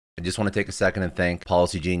I just want to take a second and thank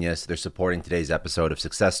Policy Genius. They're supporting today's episode of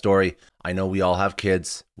Success Story. I know we all have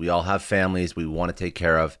kids, we all have families we want to take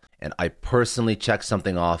care of, and I personally checked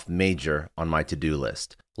something off major on my to-do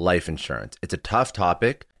list: life insurance. It's a tough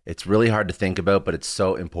topic. It's really hard to think about, but it's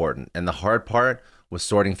so important. And the hard part was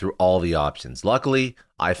sorting through all the options. Luckily,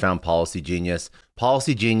 I found Policy Genius.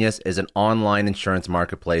 Policy Genius is an online insurance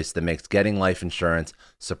marketplace that makes getting life insurance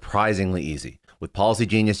surprisingly easy. With Policy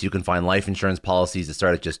Genius, you can find life insurance policies that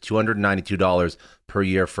start at just $292 per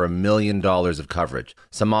year for $1 million of coverage.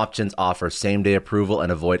 Some options offer same-day approval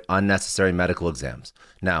and avoid unnecessary medical exams.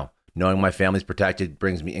 Now, knowing my family's protected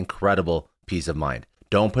brings me incredible peace of mind.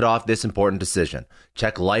 Don't put off this important decision.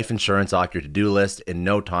 Check life insurance off your to-do list in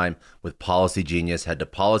no time with Policy Genius. Head to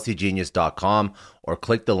policygenius.com or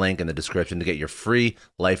click the link in the description to get your free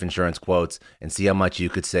life insurance quotes and see how much you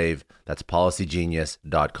could save. That's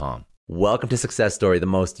policygenius.com. Welcome to Success Story, the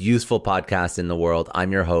most useful podcast in the world.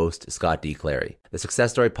 I'm your host, Scott D. Clary. The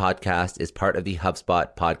Success Story podcast is part of the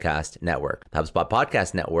HubSpot Podcast Network. The HubSpot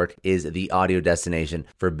Podcast Network is the audio destination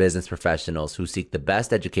for business professionals who seek the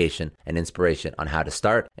best education and inspiration on how to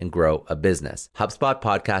start and grow a business. HubSpot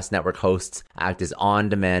Podcast Network hosts act as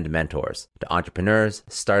on-demand mentors to entrepreneurs,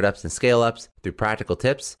 startups, and scale-ups through practical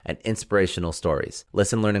tips and inspirational stories.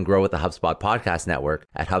 Listen, learn, and grow with the HubSpot Podcast Network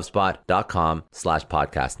at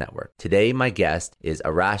HubSpot.com/podcast network. Today, my guest is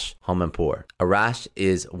Arash Homampour. Arash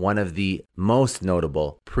is one of the most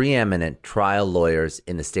notable, preeminent trial lawyers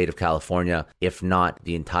in the state of California, if not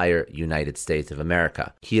the entire United States of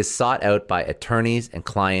America. He is sought out by attorneys and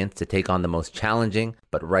clients to take on the most challenging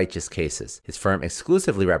but righteous cases. His firm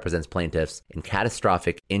exclusively represents plaintiffs in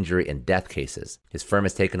catastrophic injury and death cases. His firm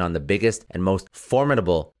has taken on the biggest and most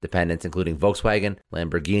formidable defendants, including Volkswagen,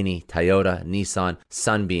 Lamborghini, Toyota, Nissan,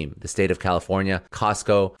 Sunbeam, the state of California,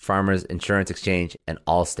 Costco, Farmers Insurance Exchange, and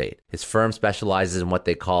Allstate. His firm specializes in what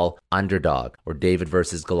they call underdog or David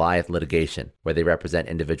versus Goliath litigation, where they represent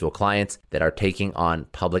individual clients that are taking on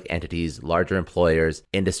public entities, larger employers,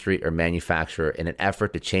 industry, or manufacturer in an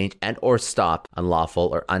effort to change and or stop unlawful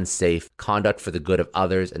or unsafe conduct for the good of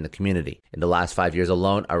others and the community. In the last 5 years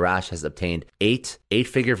alone, Arash has obtained 8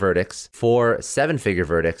 eight-figure verdicts, 4 7-figure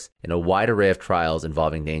verdicts in a wide array of trials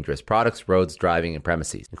involving dangerous products, roads, driving, and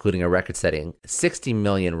premises, including a record-setting $60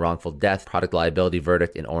 million wrongful death product liability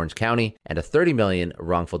verdict in Orange County and a $30 million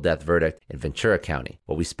wrongful death verdict in Ventura County.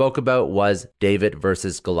 What we spoke about was David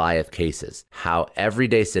versus Goliath cases, how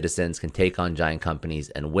everyday citizens can take on giant companies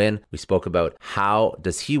and win. We spoke about how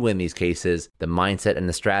does he win these cases, the mindset and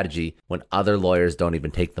the strategy when other lawyers don't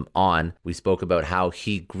even take them on. We spoke about how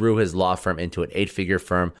he grew his law firm into an 8-figure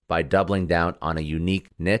firm by doubling down on a unique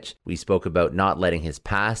niche. We spoke about not letting his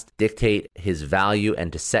past dictate his value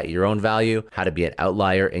and to set your own value, how to be an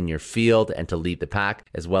outlier in your field and to lead the pack,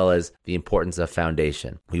 as well as the importance of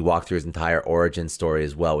foundation. We walked through his entire origin story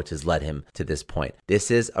as well, which has led him to this point. This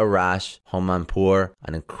is Arash Homampour,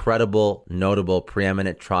 an incredible, notable,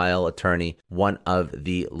 preeminent trial attorney, one of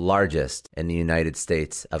the largest in the United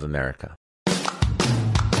States of America.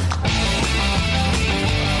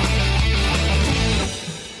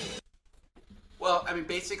 Well, I mean,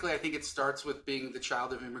 basically, I think it starts with being the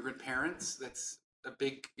child of immigrant parents. That's a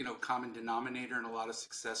big, common denominator in a lot of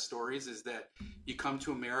success stories is that you come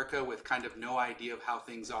to America with kind of no idea of how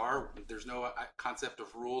things are. There's no concept of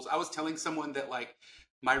rules. I was telling someone that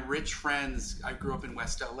my rich friends, I grew up in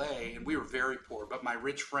West LA and we were very poor, but my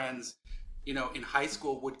rich friends, in high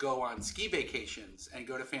school would go on ski vacations and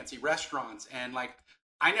go to fancy restaurants. And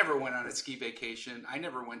I never went on a ski vacation. I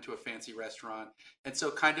never went to a fancy restaurant. And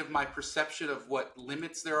so kind of my perception of what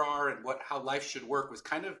limits there are and how life should work was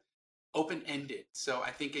kind of open-ended. So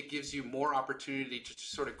I think it gives you more opportunity to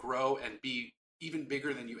sort of grow and be even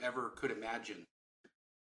bigger than you ever could imagine.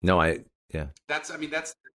 That's a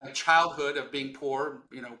childhood of being poor,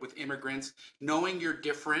 with immigrants, knowing you're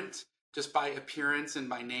different just by appearance and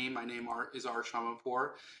by name. My name is Arash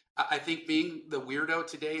Homampour. I think being the weirdo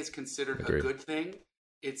today is considered a good thing.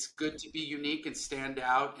 It's good to be unique and stand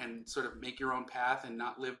out and sort of make your own path and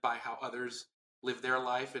not live by how others live their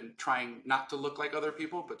life and trying not to look like other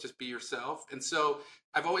people, but just be yourself. And so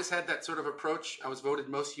I've always had that sort of approach. I was voted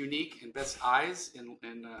most unique and best eyes in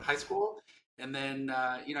high school. And then,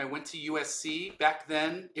 I went to USC. Back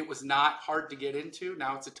then, it was not hard to get into.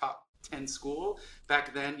 Now it's a top 10 school.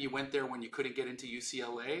 Back then, you went there when you couldn't get into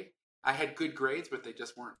UCLA. I had good grades, but they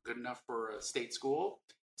just weren't good enough for a state school.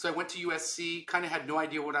 So I went to USC, kind of had no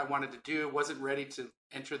idea what I wanted to do, wasn't ready to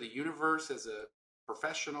enter the universe as a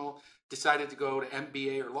professional, decided to go to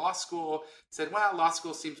MBA or law school, said, well, law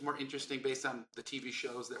school seems more interesting based on the TV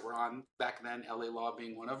shows that were on back then, LA Law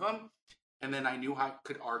being one of them. And then I knew I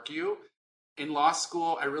could argue. in law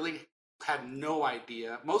school, I really had no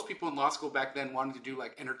idea. Most people in law school back then wanted to do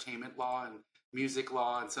like entertainment law and music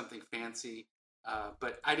law and something fancy.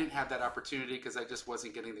 But I didn't have that opportunity because I just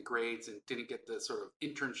wasn't getting the grades and didn't get the sort of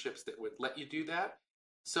internships that would let you do that.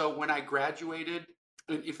 So when I graduated,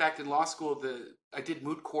 in fact, in law school, I did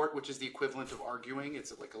moot court, which is the equivalent of arguing.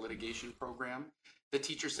 It's like a litigation program. The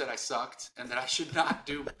teacher said I sucked and that I should not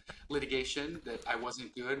do litigation, that I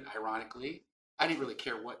wasn't good, ironically. I didn't really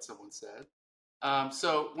care what someone said.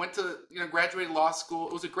 So went to, graduated law school.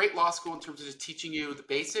 It was a great law school in terms of just teaching you the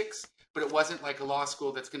basics, but it wasn't like a law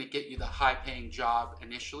school that's going to get you the high paying job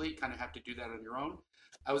initially. You kind of have to do that on your own.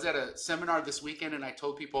 I was at a seminar this weekend and I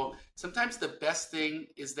told people sometimes the best thing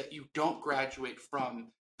is that you don't graduate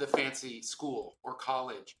from the fancy school or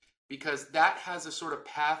college, because that has a sort of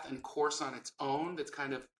path and course on its own that's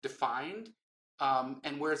kind of defined.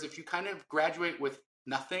 And whereas if you kind of graduate with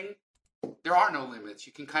nothing, there are no limits.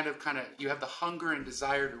 You can you have the hunger and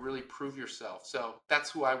desire to really prove yourself. So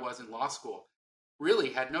that's who I was in law school.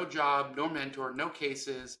 Really had no job, no mentor, no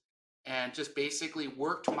cases, and just basically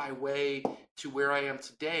worked my way to where I am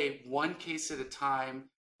today, one case at a time,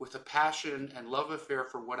 with a passion and love affair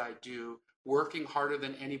for what I do, working harder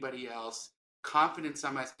than anybody else, confidence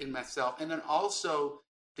in myself. And then also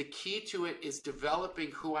the key to it is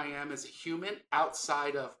developing who I am as a human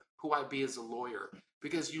outside of who I be as a lawyer.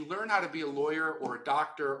 Because you learn how to be a lawyer or a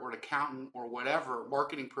doctor or an accountant or whatever,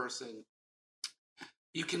 marketing person.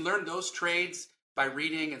 You can learn those trades by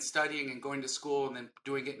reading and studying and going to school and then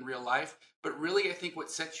doing it in real life. But really, I think what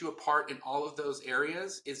sets you apart in all of those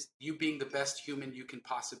areas is you being the best human you can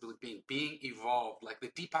possibly be, being evolved, like the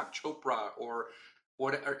Deepak Chopra or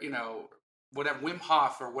whatever, whatever, Wim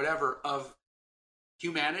Hof or whatever of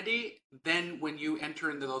humanity. Then when you enter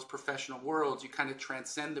into those professional worlds, you kind of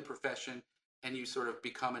transcend the profession and you sort of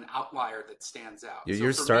become an outlier that stands out.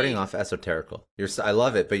 You're starting off esoterical. I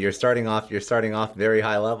love it, but you're starting off very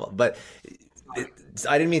high level. But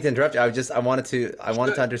I didn't mean to interrupt you. I wanted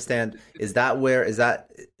to understand, is that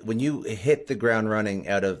when you hit the ground running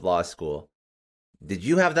out of law school, did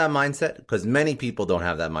you have that mindset? Because many people don't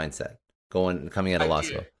have that mindset coming out of law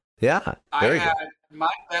school. Yeah, very good.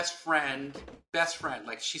 My best friend,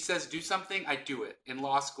 like she says, do something, I do it. In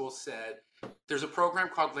law school said, there's a program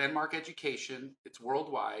called Landmark Education. It's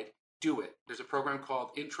worldwide. Do it. There's a program called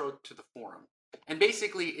Intro to the Forum. And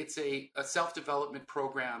basically, it's a self-development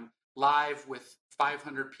program live with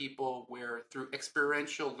 500 people where through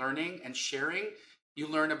experiential learning and sharing, you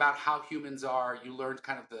learn about how humans are. You learn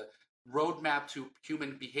kind of the roadmap to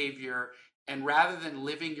human behavior. And rather than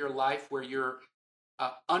living your life where you're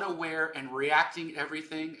unaware and reacting to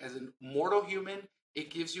everything as a mortal human, it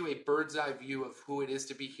gives you a bird's eye view of who it is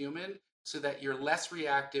to be human, so that you're less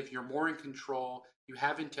reactive, you're more in control, you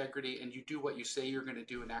have integrity, and you do what you say you're going to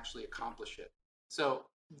do and actually accomplish it. So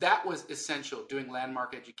that was essential, doing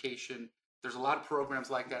Landmark Education. There's a lot of programs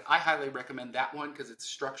like that. I highly recommend that one because it's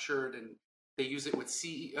structured and they use it with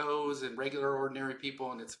CEOs and regular ordinary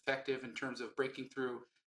people, and it's effective in terms of breaking through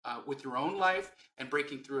with your own life and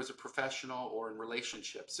breaking through as a professional or in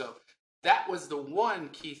relationships. So that was the one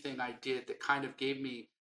key thing I did that kind of gave me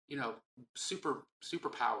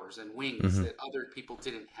superpowers and wings that other people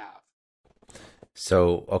didn't have.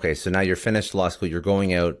 So, okay, so now you're finished law school, you're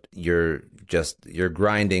going out, you're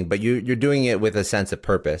grinding, but you're doing it with a sense of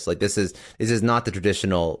purpose. Like this is not the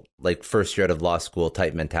traditional, like, first year out of law school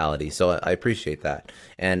type mentality. So I appreciate that.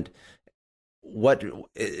 And what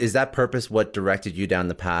is that purpose? What directed you down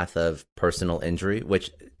the path of personal injury,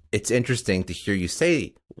 which it's interesting to hear you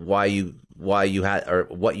say why you had, or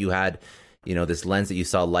what you had, this lens that you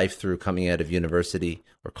saw life through coming out of university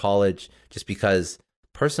or college, just because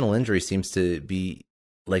personal injury seems to be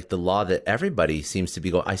like the law that everybody seems to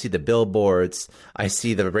be going. I see the billboards, I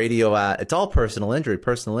see the radio ad, it's all personal injury,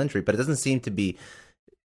 but it doesn't seem to be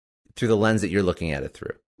through the lens that you're looking at it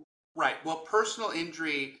through. Right. Well, personal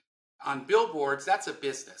injury on billboards, that's a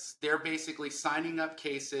business. They're basically signing up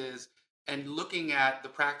cases and looking at the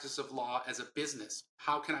practice of law as a business.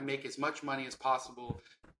 How can I make as much money as possible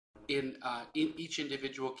in each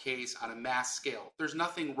individual case on a mass scale? There's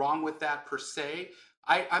nothing wrong with that per se.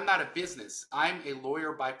 I'm not a business. I'm a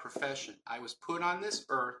lawyer by profession. I was put on this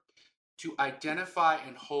earth to identify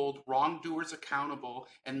and hold wrongdoers accountable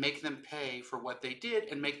and make them pay for what they did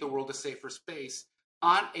and make the world a safer space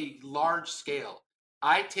on a large scale.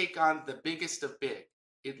 I take on the biggest of big.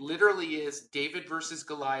 It literally is David versus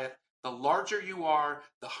Goliath. The larger you are,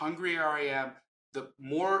 the hungrier I am, the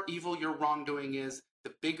more evil your wrongdoing is,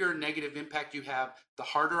 the bigger negative impact you have, the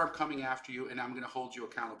harder I'm coming after you, and I'm going to hold you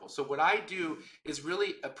accountable. So what I do is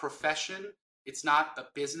really a profession It's not a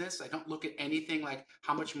business. I don't look at anything like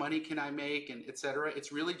how much money can I make and et cetera.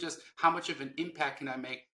 It's really just how much of an impact can I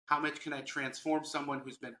make? How much can I transform someone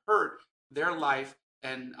who's been hurt, their life,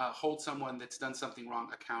 and hold someone that's done something wrong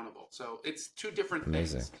accountable. So it's two different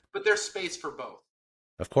things, but there's space for both.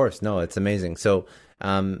 Of course. No, it's amazing. So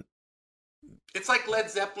it's like Led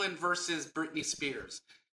Zeppelin versus Britney Spears.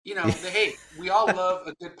 Hey, we all love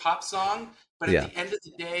a good pop song, but at the end of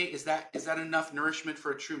the day, is that enough nourishment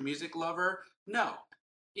for a true music lover? No.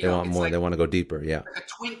 They want more. They want to go deeper. Yeah. A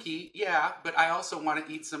Twinkie, yeah, but I also want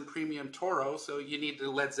to eat some premium Toro, so you need the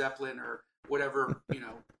Led Zeppelin or whatever,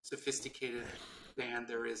 sophisticated band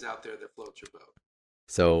there is out there that floats your boat.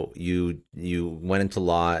 So you went into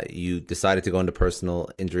law. You decided to go into personal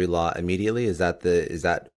injury law immediately. Is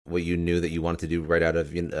that what you knew that you wanted to do right out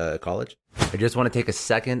of college? I just want to take a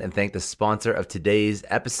second and thank the sponsor of today's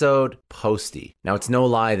episode, Posty. Now, it's no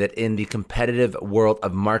lie that in the competitive world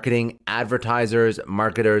of marketing, advertisers,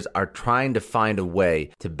 marketers are trying to find a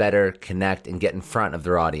way to better connect and get in front of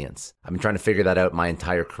their audience. I've been trying to figure that out my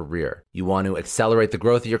entire career. You want to accelerate the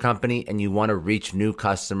growth of your company and you want to reach new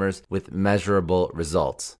customers with measurable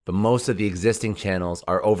results. But most of the existing channels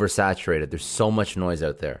are oversaturated. There's so much noise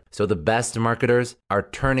out there. So the best marketers are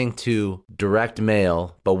turning to direct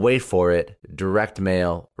mail, but wait for it, direct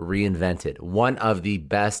mail reinvented. One of the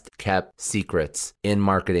best kept secrets in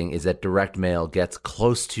marketing is that direct mail gets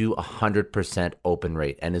close to 100% open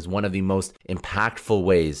rate and is one of the most impactful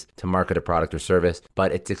ways to market a product or service,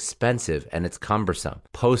 but it's expensive and it's cumbersome.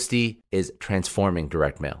 Posty is transforming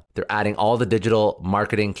direct mail. They're adding all the digital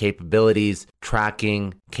marketing capabilities,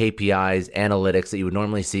 tracking, KPIs, analytics that you would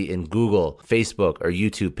normally see in Google, Facebook, or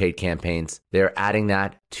YouTube paid campaigns. They're adding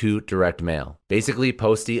that to direct mail. Basically,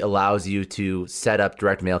 Posty allows you to set up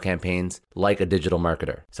direct mail campaigns like a digital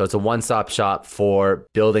marketer. So it's a one-stop shop for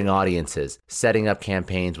building audiences, setting up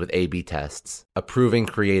campaigns with A/B tests, approving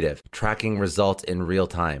creative, tracking results in real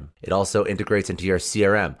time. It also integrates into your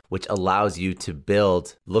CRM, which allows you to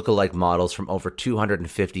build lookalike models from over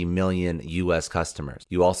 250 million US customers.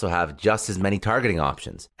 You also have just as many targeting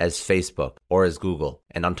options as Facebook or as Google.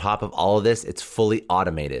 And on top of all of this, it's fully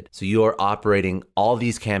automated. So you are operating all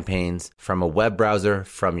these campaigns from a web browser,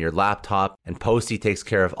 from your laptop, and Posty takes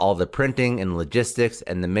care of all the printing and logistics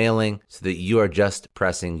and the mailing so that you are just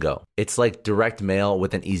pressing go. It's like direct mail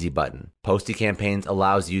with an easy button. Posty campaigns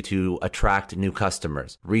allows you to attract new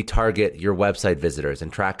customers, retarget your website visitors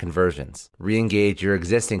and track conversions, re-engage your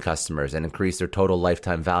existing customers and increase their total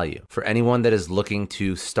lifetime value. For anyone that is looking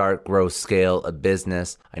to start, grow, scale a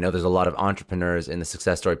business, I know there's a lot of entrepreneurs in the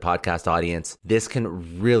Success Story podcast audience. This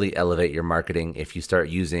can really elevate your marketing if you start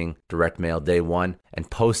using direct mail day one, and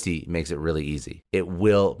Posty makes it really easy. It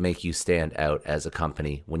will make you stand out as a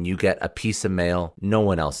company. When you get a piece of mail, no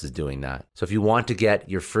one else is doing that. So if you want to get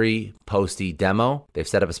your free Posty demo, they've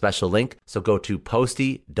set up a special link. So go to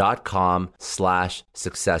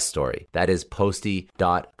posty.com/success story. That is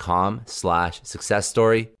posty.com/success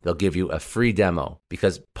story. They'll give you a free demo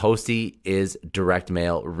because Posty is direct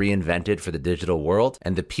mail reinvented for the digital world,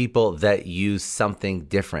 and the people that use something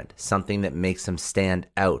different, something that makes them stand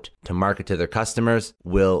out to market to their customers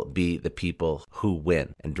will be the people who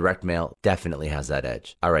win. And direct mail definitely has that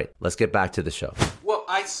edge. All right, let's get back to the show. Well,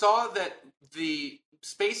 I saw that the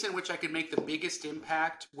space in which I could make the biggest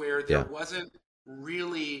impact, where there wasn't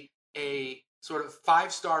really a sort of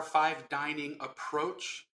 5-star, 5 dining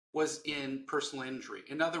approach, was in personal injury.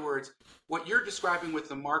 In other words, what you're describing with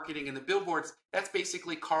the marketing and the billboards, that's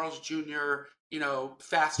basically Carl's Jr.,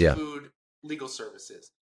 fast food legal services.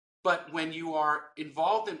 But when you are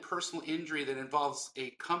involved in personal injury that involves a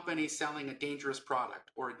company selling a dangerous product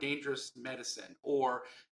or a dangerous medicine or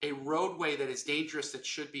a roadway that is dangerous that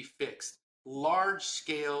should be fixed,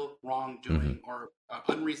 large-scale wrongdoing or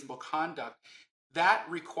unreasonable conduct, that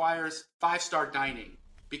requires 5-star dining.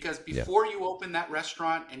 Because before you open that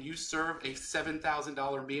restaurant and you serve a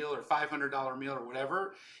 $7,000 meal or $500 meal or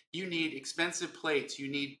whatever, you need expensive plates, you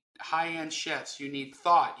need high-end chefs, you need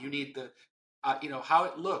thought, you need the how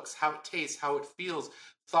it looks, how it tastes, how it feels,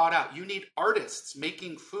 thought out. You need artists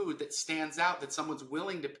making food that stands out, that someone's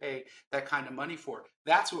willing to pay that kind of money for.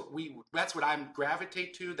 That's what I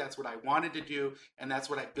gravitate to. That's what I wanted to do, and that's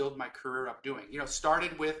what I build my career up doing.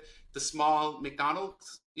 Started with the small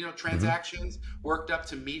McDonald's, transactions, worked up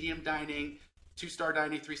to medium dining, 2-star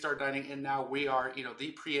dining, 3-star dining, and now we are,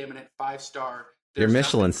 the preeminent 5-star. You're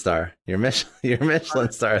Michelin star. You're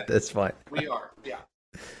Michelin star at this point. We are, yeah.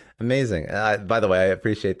 Amazing. By the way, I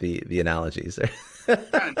appreciate the analogies.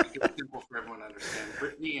 Trying to make it simple for everyone to understand.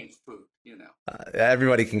 Brittany and food,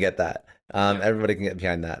 Everybody can get that. Everybody can get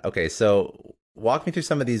behind that. Okay, so walk me through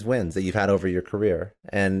some of these wins that you've had over your career,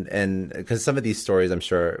 and because some of these stories, I'm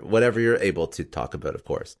sure, whatever you're able to talk about, of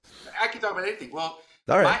course. I can talk about anything. Well,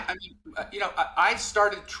 All right. I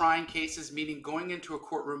started trying cases, meaning going into a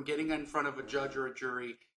courtroom, getting in front of a judge or a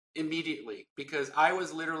jury immediately, because I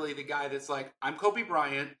was literally the guy that's like, I'm Kobe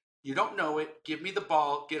Bryant. You don't know it. Give me the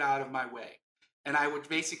ball. Get out of my way. And I would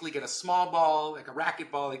basically get a small ball, like a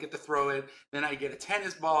racquetball. I get to throw it. Then I get a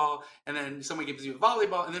tennis ball, and then someone gives you a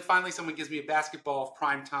volleyball, and then finally someone gives me a basketball of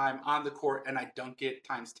prime time on the court, and I dunk it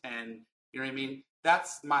times 10. You know what I mean?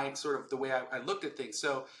 That's my sort of the way I looked at things.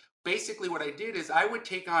 So basically what I did is I would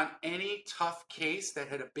take on any tough case that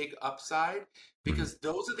had a big upside, because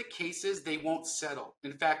those are the cases they won't settle.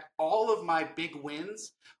 In fact, all of my big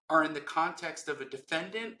wins are in the context of a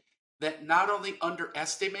defendant that not only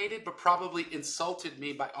underestimated, but probably insulted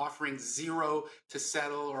me by offering zero to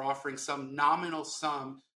settle or offering some nominal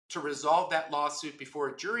sum to resolve that lawsuit before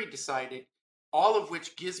a jury decided, all of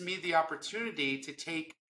which gives me the opportunity to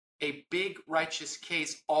take a big righteous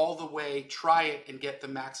case all the way, try it, and get the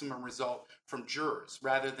maximum result from jurors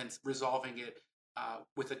rather than resolving it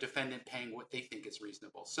with a defendant paying what they think is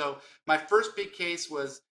reasonable. So my first big case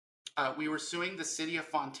was we were suing the city of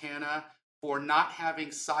Fontana for not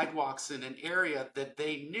having sidewalks in an area that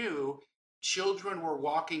they knew children were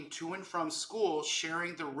walking to and from school,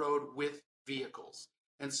 sharing the road with vehicles.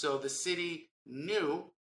 And so the city knew,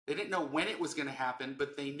 they didn't know when it was going to happen,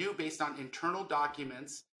 but they knew based on internal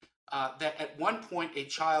documents that at one point a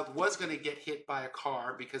child was going to get hit by a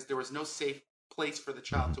car because there was no safe place for the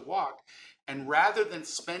child to walk. And rather than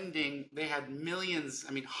spending, they had millions,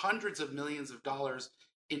 I mean, hundreds of millions of dollars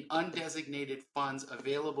in undesignated funds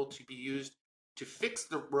available to be used to fix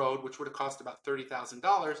the road, which would have cost about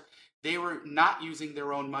 $30,000. They were not using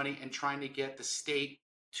their own money and trying to get the state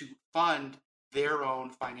to fund their own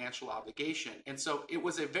financial obligation. And so it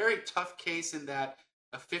was a very tough case in that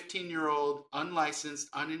a 15-year-old, unlicensed,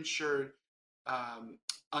 uninsured,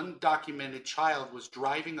 undocumented child was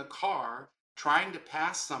driving a car, trying to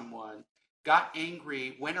pass someone, got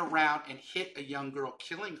angry, went around and hit a young girl,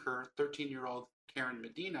 killing her, 13-year-old Karen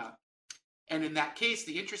Medina. And in that case,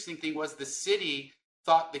 the interesting thing was the city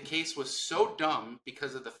thought the case was so dumb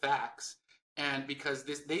because of the facts and because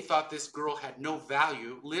they thought this girl had no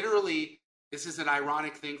value. Literally, this is an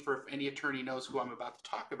ironic thing for if any attorney knows who I'm about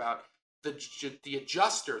to talk about. The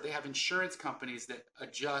adjuster, they have insurance companies that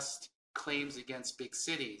adjust claims against big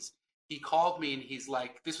cities. He called me and he's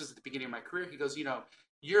like, this was at the beginning of my career. He goes,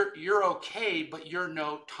 you're okay, but you're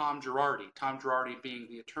no Tom Girardi. Tom Girardi being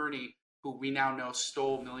the attorney who we now know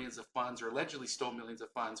stole millions of funds or allegedly stole millions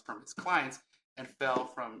of funds from his clients and fell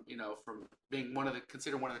from being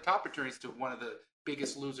considered one of the top attorneys to one of the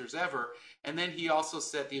biggest losers ever. And then he also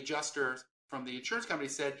said, the adjuster from the insurance company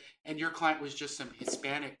said, and your client was just some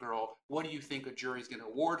Hispanic girl. What do you think a jury's going to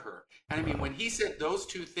award her? And I mean, when he said those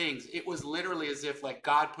two things, it was literally as if like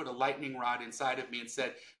God put a lightning rod inside of me and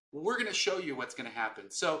said, we're going to show you what's going to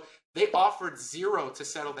happen. So they offered zero to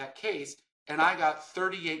settle that case. And I got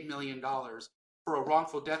 $38 million for a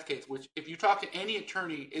wrongful death case, which if you talk to any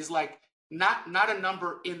attorney is like not a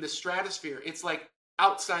number in the stratosphere. It's like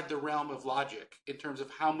outside the realm of logic in terms of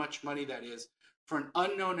how much money that is for an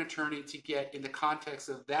unknown attorney to get in the context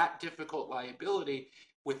of that difficult liability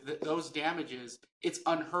with those damages. It's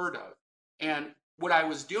unheard of. And what I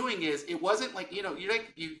was doing is it wasn't like,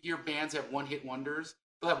 your bands have one-hit wonders.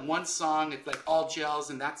 They'll have one song, it's like all gels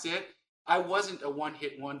and that's it. I wasn't a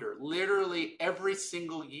one-hit wonder. Literally every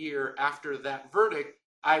single year after that verdict,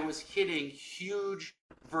 I was hitting huge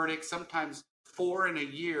verdicts, sometimes 4 in a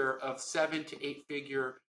year of 7 to 8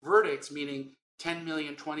 figure verdicts, meaning 10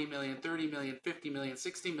 million, 20 million, 30 million, 50 million,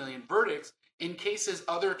 60 million verdicts in cases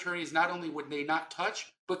other attorneys not only would they not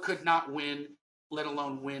touch, but could not win, let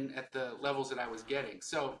alone win at the levels that I was getting.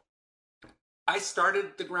 So I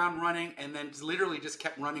started the ground running and then literally just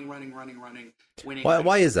kept running, winning.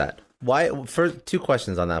 Why is that? Why? First, 2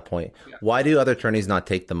 questions on that point. Yeah. Why do other attorneys not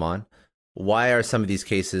take them on? Why are some of these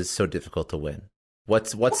cases so difficult to win?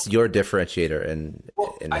 What's your differentiator in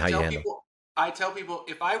how you handle it? I tell people,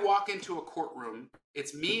 if I walk into a courtroom,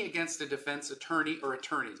 it's me against a defense attorney or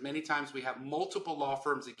attorneys. Many times we have multiple law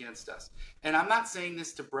firms against us. And I'm not saying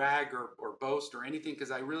this to brag or boast or anything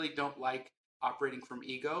because I really don't like operating from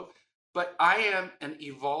ego. But I am an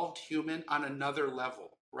evolved human on another level,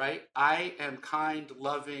 right? I am kind,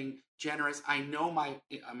 loving, generous. I know my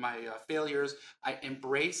failures. I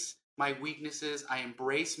embrace my weaknesses. I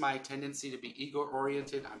embrace my tendency to be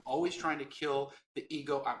ego-oriented. I'm always trying to kill the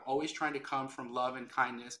ego. I'm always trying to come from love and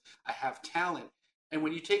kindness. I have talent. And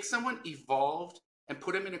when you take someone evolved and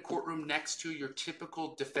put them in a courtroom next to your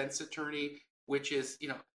typical defense attorney, which is,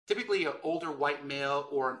 typically an older white male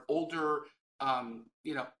or an older,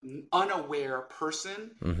 you know, unaware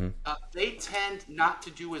person, Mm-hmm. they tend not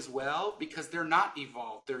to do as well because they're not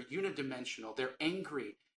evolved. They're unidimensional. They're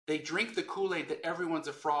angry. They drink the Kool-Aid that everyone's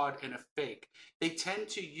a fraud and a fake. They tend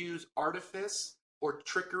to use artifice or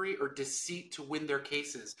trickery or deceit to win their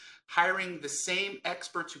cases, hiring the same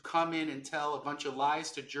experts who come in and tell a bunch of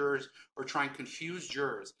lies to jurors or try and confuse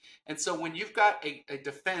jurors. And so when you've got a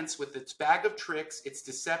defense with its bag of tricks, it's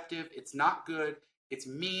deceptive, it's not good, it's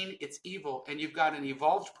mean, it's evil, and you've got an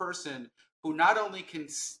evolved person who not only can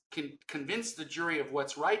convince the jury of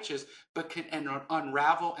what's righteous, but can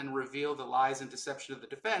unravel and reveal the lies and deception of the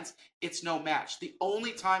defense, it's no match. The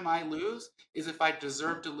only time I lose is if I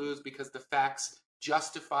deserve to lose because the facts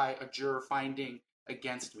justify a juror finding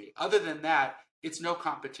against me. Other than that, it's no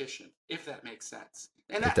competition, if that makes sense.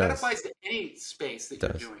 And that applies to any space that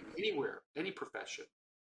you're doing, anywhere, any profession.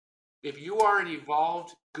 If you are an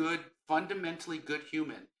evolved, good, fundamentally good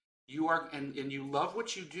human, you are, and you love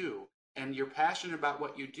what you do, and you're passionate about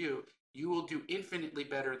what you do, you will do infinitely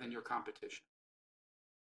better than your competition.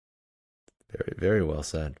 Very, very well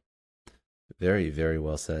said. Very, very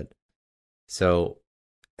well said. So,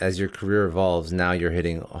 as your career evolves, now you're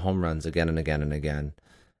hitting home runs again and again and again.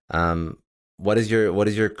 What is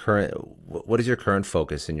your current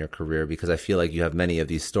focus in your career? Because I feel like you have many of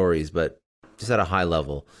these stories, but just at a high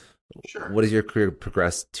level, sure. What does your career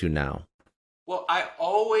progress to now? Well, I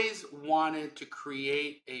always wanted to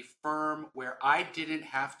create a firm where I didn't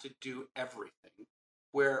have to do everything,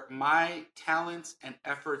 where my talents and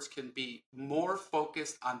efforts can be more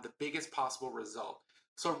focused on the biggest possible result.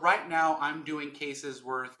 So right now I'm doing cases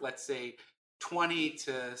worth, let's say, 20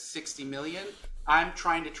 to 60 million. I'm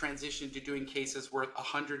trying to transition to doing cases worth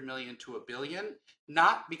 100 million to $1 billion,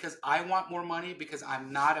 not because I want more money, because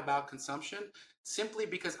I'm not about consumption, simply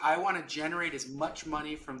because I want to generate as much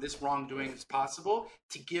money from this wrongdoing as possible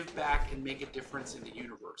to give back and make a difference in the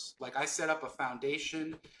universe. Like I set up a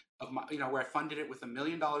foundation of my, where I funded it with $1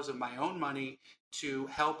 million of my own money to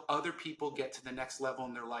help other people get to the next level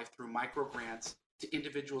in their life through micro grants to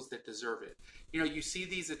individuals that deserve it. You see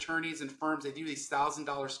these attorneys and firms, they do these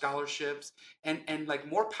 $1,000 scholarships and like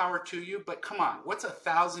more power to you, but come on, what's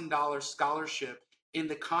 $1,000 scholarship in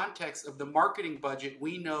the context of the marketing budget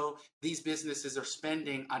we know these businesses are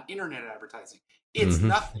spending on internet advertising? It's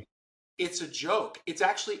nothing. It's a joke. It's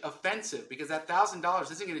actually offensive because that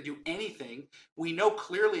 $1,000 isn't going to do anything. We know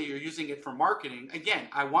clearly you're using it for marketing. Again,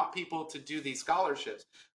 I want people to do these scholarships,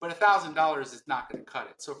 but $1,000 is not going to cut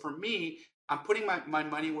it. So for me, I'm putting my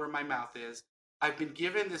money where my mouth is. I've been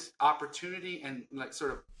given this opportunity and like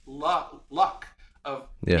sort of luck of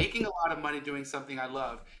making a lot of money doing something I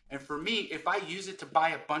love. And for me, if I use it to buy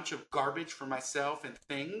a bunch of garbage for myself and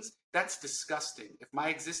things, that's disgusting. If my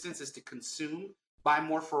existence is to consume, buy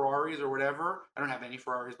more Ferraris or whatever, I don't have any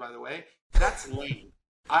Ferraris, by the way, that's lame.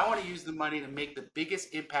 I want to use the money to make the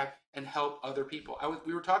biggest impact and help other people.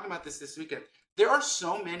 We were talking about this weekend. There are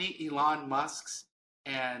so many Elon Musks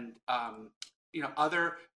and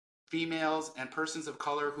other females and persons of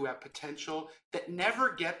color who have potential that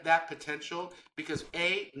never get that potential because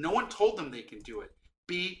A, no one told them they can do it.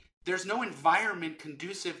 B, there's no environment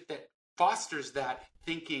conducive that fosters that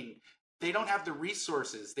thinking. They don't have the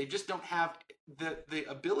resources. They just don't have the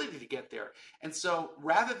ability to get there. And so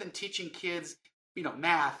rather than teaching kids,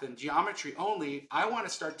 math and geometry only, I want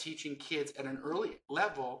to start teaching kids at an early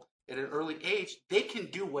level, at an early age, they can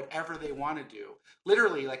do whatever they want to do.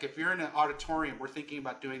 Literally, like if you're in an auditorium, we're thinking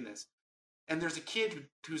about doing this, and there's a kid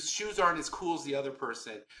whose shoes aren't as cool as the other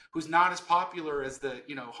person, who's not as popular as the,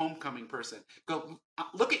 homecoming person. Go,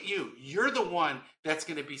 look at you. You're the one that's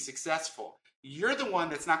going to be successful. You're the one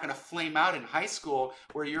that's not going to flame out in high school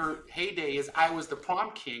where your heyday is I was the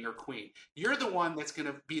prom king or queen. You're the one that's going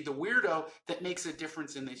to be the weirdo that makes a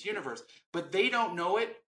difference in this universe. But they don't know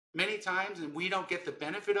it many times, and we don't get the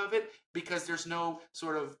benefit of it because there's no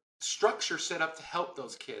sort of structure set up to help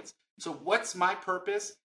those kids. So what's my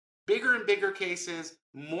purpose? Bigger and bigger cases,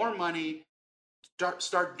 more money,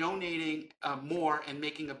 start donating more and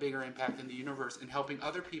making a bigger impact in the universe and helping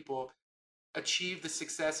other people achieve the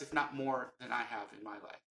success, if not more, than I have in my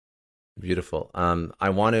life. Beautiful. I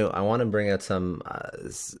want to bring out some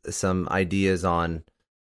ideas on,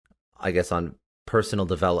 I guess, on personal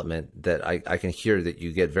development that I can hear that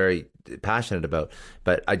you get very passionate about,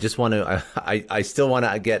 but I just want to, I still want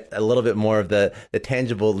to get a little bit more of the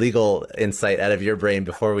tangible legal insight out of your brain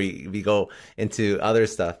before we go into other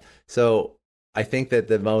stuff. So I think that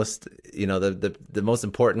the most, the most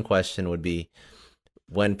important question would be,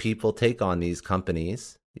 when people take on these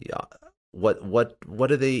companies, what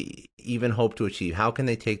do they even hope to achieve? How can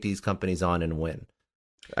they take these companies on and win?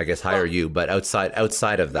 I guess, hire you, but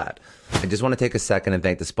outside of that, I just want to take a second and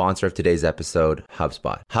thank the sponsor of today's episode,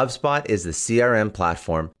 HubSpot. HubSpot is the CRM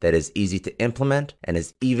platform that is easy to implement and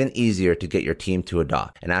is even easier to get your team to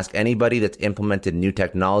adopt. And ask anybody that's implemented new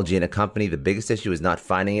technology in a company, the biggest issue is not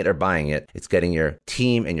finding it or buying it. It's getting your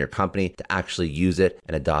team and your company to actually use it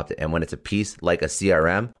and adopt it. And when it's a piece like a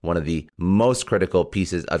CRM, one of the most critical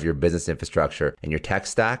pieces of your business infrastructure and your tech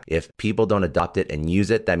stack, if people don't adopt it and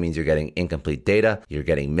use it, that means you're getting incomplete data, you're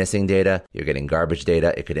getting missing data, you're getting garbage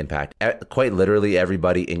data. It could impact quite literally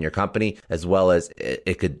everybody in your company, as well as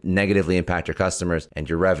it could negatively impact your customers and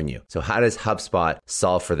your revenue. So how does HubSpot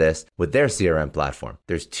solve for this with their CRM platform?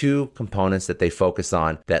 There's two components that they focus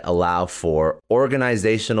on that allow for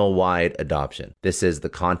organizational-wide adoption. This is the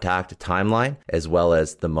contact timeline as well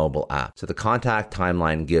as the mobile app. So the contact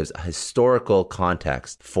timeline gives a historical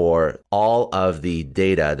context for all of the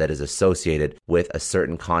data that is associated with a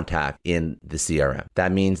certain contact in the CRM.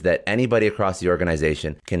 That means that anybody across the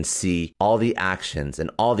organization can see all the actions and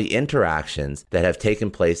all the interactions that have taken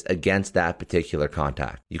place against that particular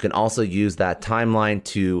contact. You can also use that timeline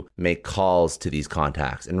to make calls to these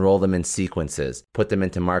contacts, enroll them in sequences, put them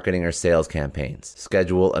into marketing or sales campaigns,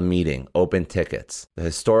 schedule a meeting, open tickets. The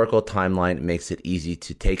historical timeline makes it easy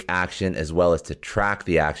to take action as well as to track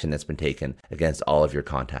the action that's been taken against all of your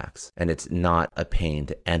contacts. And it's not a pain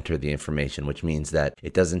to enter the information, which means that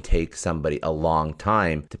it doesn't take somebody a long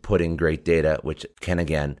time to put in great data, which can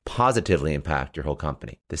again positively impact your whole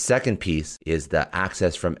company. The second piece is the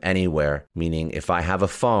access from anywhere, meaning if I have a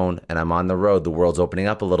phone and I'm on the road, the world's opening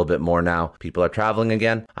up a little bit more now, people are traveling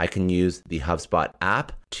again, I can use the HubSpot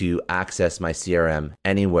app to access my CRM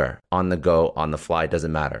anywhere, on the go, on the fly,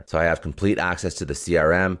 doesn't matter. So I have complete access to the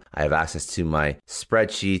CRM. I have access to my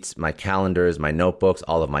spreadsheets, my calendars, my notebooks,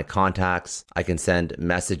 all of my contacts. I can send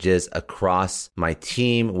messages across my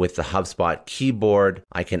team with the HubSpot keyboard.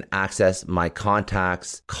 I can access my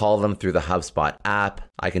contacts, call them through the HubSpot app.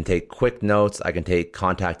 I can take quick notes. I can take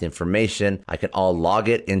contact information. I can all log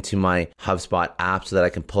it into my HubSpot app so that I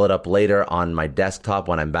can pull it up later on my desktop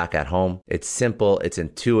when I'm back at home. It's simple. It's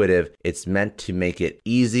intuitive. It's meant to make it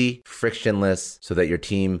easy, frictionless, so that your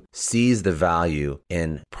team sees the value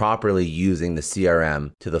in properly using the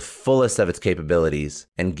CRM to the fullest of its capabilities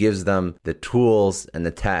and gives them the tools and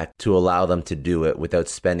the tech to allow them to do it without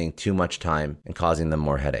spending too much time and causing them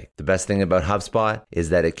more headache. The best thing about HubSpot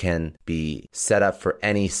is that it can be set up for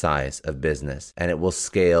any size of business and it will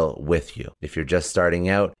scale with you. If you're just starting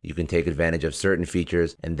out, you can take advantage of certain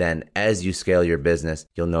features, and then as you scale your business,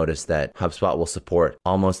 you'll notice that HubSpot will support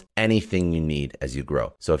almost anything you need as you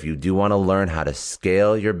grow. So if you do want to learn how to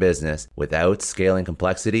scale your business without scaling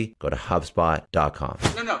complexity, go to HubSpot.com.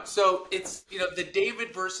 No. So it's, the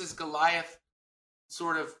David versus Goliath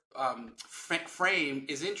sort of frame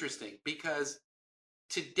is interesting because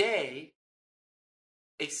today,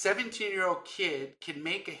 a 17-year-old kid can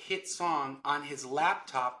make a hit song on his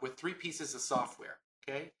laptop with 3 pieces of software,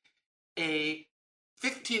 okay? A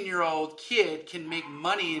 15-year-old kid can make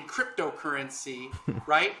money in cryptocurrency,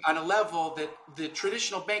 right, on a level that the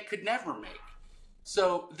traditional bank could never make.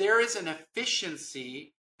 So there is an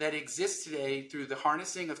efficiency that exists today through the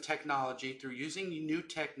harnessing of technology, through using new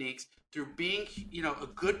techniques, through being, a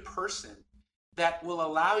good person, that will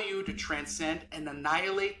allow you to transcend and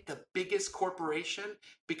annihilate the biggest corporation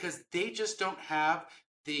because they just don't have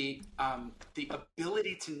the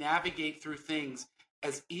ability to navigate through things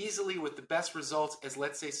as easily with the best results as,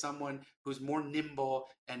 let's say, someone who's more nimble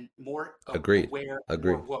and more aware,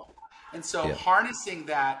 more woke. And so harnessing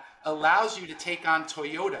that allows you to take on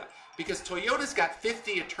Toyota because Toyota's got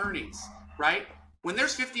 50 attorneys, right? When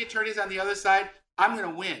there's 50 attorneys on the other side, I'm going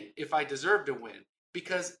to win if I deserve to win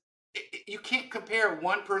because you can't compare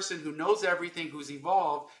one person who knows everything, who's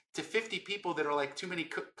evolved, to 50 people that are like too many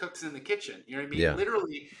cooks in the kitchen. You know what I mean? Yeah.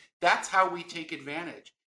 Literally, that's how we take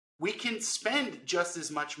advantage. We can spend just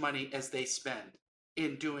as much money as they spend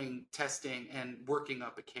in doing testing and working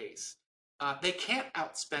up a case. They can't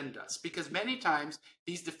outspend us because many times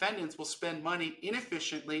these defendants will spend money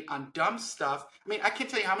inefficiently on dumb stuff. I mean, I can't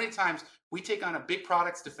tell you how many times we take on a big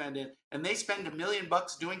products defendant and they spend $1 million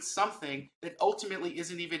doing something that ultimately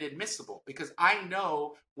isn't even admissible because I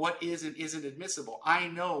know what is and isn't admissible. I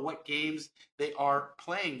know what games they are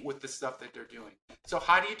playing with the stuff that they're doing. So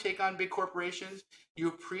how do you take on big corporations? You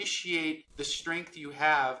appreciate the strength you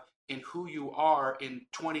have in who you are in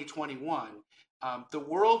 2021. The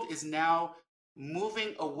world is now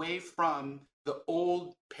moving away from the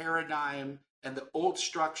old paradigm and the old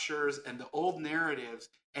structures and the old narratives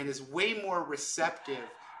and is way more receptive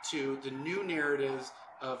to the new narratives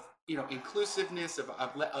of inclusiveness,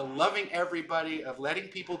 of loving everybody, of letting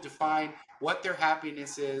people define what their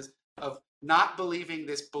happiness is, of not believing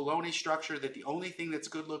this baloney structure that the only thing that's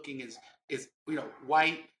good looking is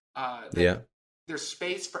white. Yeah. That there's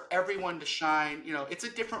space for everyone to shine. It's a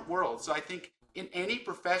different world. So I think in any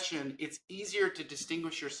profession, it's easier to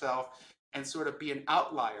distinguish yourself and sort of be an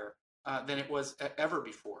outlier than it was ever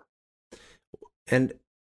before. And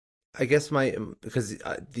I guess because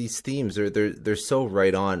these themes they're so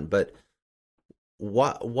right on, but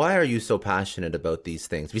why are you so passionate about these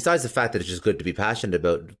things? Besides the fact that it's just good to be passionate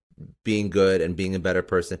about being good and being a better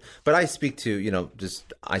person. But I speak to,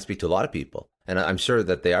 I speak to a lot of people, and I'm sure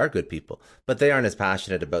that they are good people, but they aren't as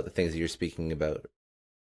passionate about the things that you're speaking about.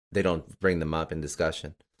 They don't bring them up in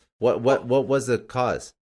discussion. What was the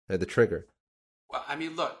cause or the trigger? Well, I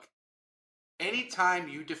mean, look, anytime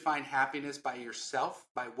you define happiness by yourself,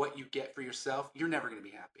 by what you get for yourself, you're never going to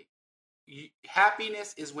be happy.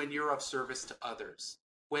 Happiness is when you're of service to others.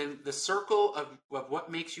 When the circle of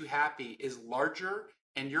what makes you happy is larger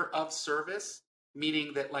and you're of service,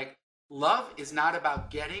 meaning that like love is not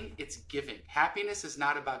about getting, it's giving. Happiness is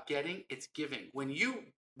not about getting, it's giving. When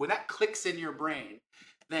that clicks in your brain,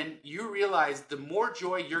 then you realize the more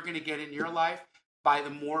joy you're going to get in your life by the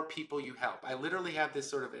more people you help. I literally have this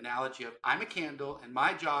sort of analogy of I'm a candle and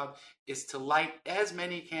my job is to light as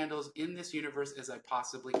many candles in this universe as I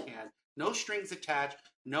possibly can. No strings attached,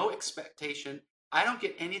 no expectation. I don't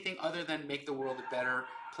get anything other than make the world a better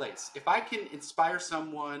place. If I can inspire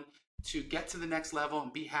someone to get to the next level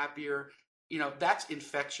and be happier, that's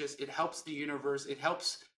infectious. It helps the universe. It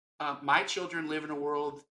helps my children live in a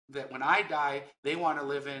world that when I die, they want to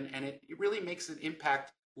live in, and it really makes an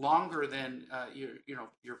impact longer than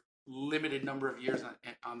your limited number of years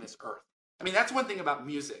on this earth. I mean, that's one thing about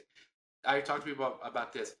music. I talked to people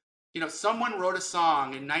about this. Someone wrote a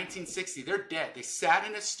song in 1960. They're dead. They sat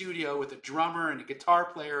in a studio with a drummer and a guitar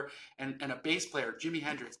player and a bass player, Jimi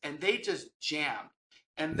Hendrix, and they just jammed.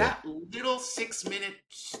 And that little 6-minute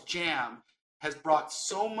jam has brought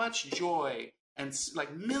so much joy, and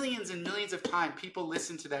like millions and millions of times people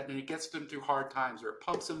listen to that and it gets them through hard times, or it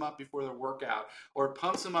pumps them up before their workout, or it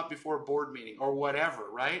pumps them up before a board meeting or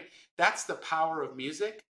whatever, right? That's the power of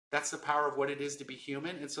music. That's the power of what it is to be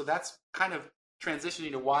human. And so that's kind of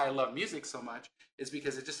transitioning to why I love music so much, is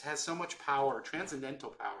because it just has so much power, transcendental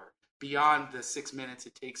power, beyond the 6 minutes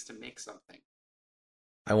it takes to make something.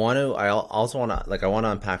 I also want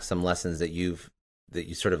to unpack some lessons that you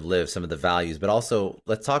sort of live, some of the values, but also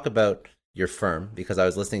let's talk about your firm, because I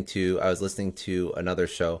was listening to another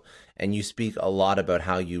show, and you speak a lot about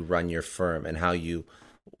how you run your firm and how you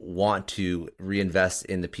want to reinvest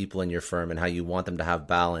in the people in your firm and how you want them to have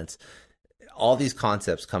balance. All these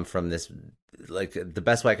concepts come from this, like the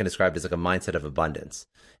best way I can describe it is like a mindset of abundance.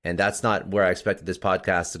 And that's not where I expected this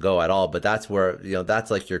podcast to go at all, but that's where,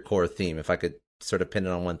 that's like your core theme. If I could sort of pin it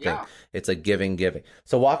on one thing, it's like giving.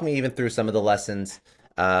 So walk me even through some of the lessons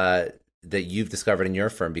that you've discovered in your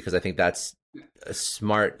firm, because I think that's a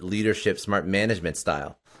smart leadership, smart management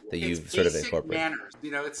style that you've sort of incorporated.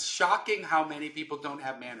 Manners. It's shocking how many people don't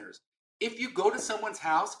have manners. If you go to someone's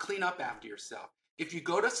house, clean up after yourself. If you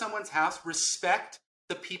go to someone's house, respect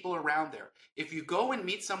the people around there. If you go and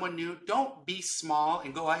meet someone new, don't be small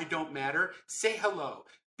and go, I don't matter. Say hello.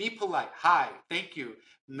 Be polite. Hi. Thank you.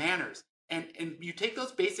 Manners. And you take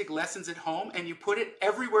those basic lessons at home and you put it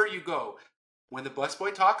everywhere you go. When the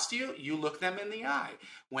busboy talks to you, you look them in the eye.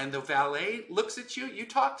 When the valet looks at you, you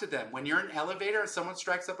talk to them. When you're in an elevator and someone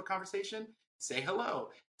strikes up a conversation, say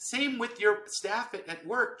hello. Same with your staff at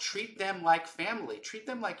work. Treat them like family. Treat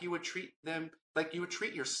them like you would treat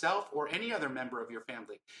yourself or any other member of your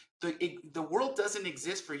family. The world doesn't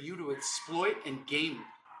exist for you to exploit and game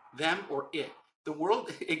them or it. The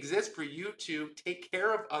world exists for you to take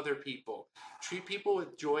care of other people, treat people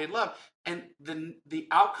with joy and love. And the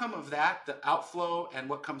outcome of that, the outflow and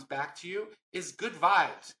what comes back to you, is good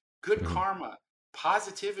vibes, good karma,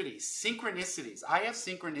 positivity, synchronicities. I have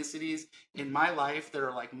synchronicities in my life that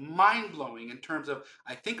are like mind-blowing in terms of,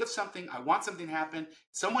 I think of something, I want something to happen,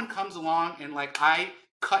 someone comes along and like I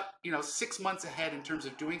cut 6 months ahead in terms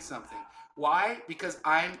of doing something. Why? Because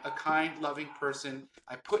I'm a kind, loving person.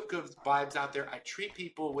 I put good vibes out there. I treat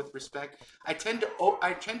people with respect. I tend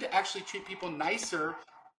to actually treat people nicer.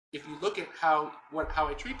 If you look at how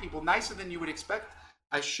I treat people, nicer than you would expect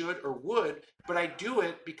I should or would. But I do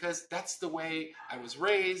it because that's the way I was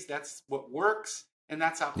raised. That's what works, and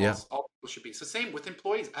that's how all people should be. So same with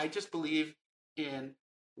employees. I just believe in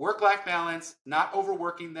work-life balance, not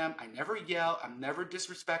overworking them. I never yell. I'm never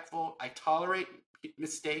disrespectful. I tolerate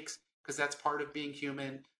mistakes, because that's part of being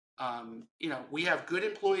human. We have good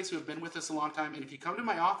employees who have been with us a long time. And if you come to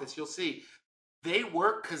my office, you'll see they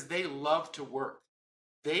work because they love to work.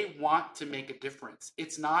 They want to make a difference.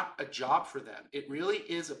 It's not a job for them. It really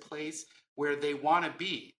is a place where they want to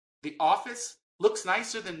be. The office looks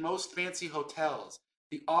nicer than most fancy hotels.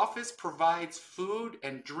 The office provides food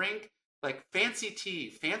and drink, like fancy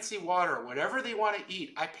tea, fancy water, whatever they want to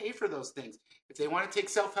eat. I pay for those things. If they want to take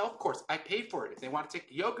self-help course, I pay for it. If they want to take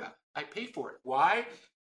yoga, I pay for it. Why?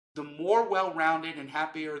 The more well-rounded and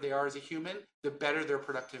happier they are as a human, the better their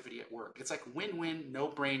productivity at work. It's like win-win,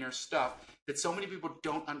 no-brainer stuff that so many people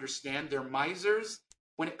don't understand. They're misers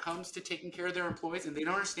when it comes to taking care of their employees, and they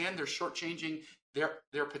don't understand they're shortchanging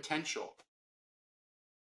their potential.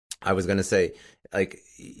 I was going to say,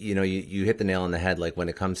 you hit the nail on the head. Like when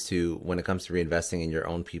it comes to reinvesting in your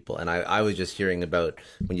own people, and I was just hearing about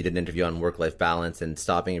when you did an interview on work-life balance and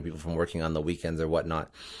stopping people from working on the weekends or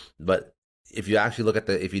whatnot. But if you actually look at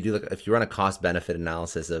if you run a cost-benefit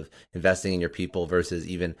analysis of investing in your people versus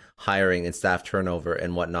even hiring and staff turnover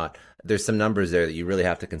and whatnot, there's some numbers there that you really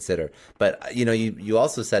have to consider. But you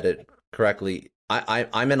also said it correctly.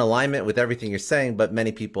 I'm in alignment with everything you're saying, but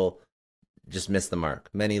many people just miss the mark.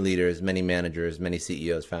 Many leaders, many managers, many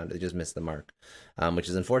CEOs found they just missed the mark, which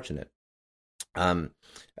is unfortunate.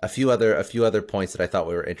 A few other points that I thought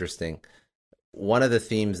were interesting. One of the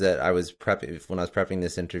themes that I was prepping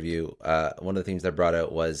this interview, one of the themes that I brought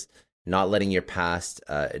out was not letting your past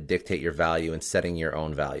dictate your value and setting your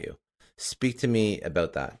own value. Speak to me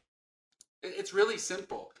about that. It's really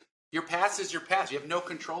simple. Your past is your past. You have no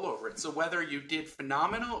control over it. So whether you did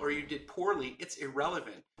phenomenal or you did poorly, it's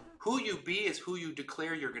irrelevant. Who you be is who you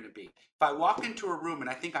declare you're going to be. If I walk into a room and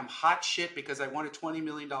I think I'm hot shit because I won a $20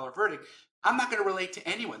 million verdict, I'm not going to relate to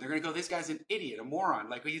anyone. They're going to go, this guy's an idiot, a moron.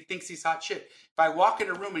 Like, he thinks he's hot shit. If I walk in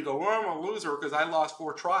a room and go, well, I'm a loser because I lost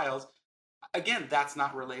 4 trials, again, that's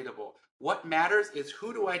not relatable. What matters is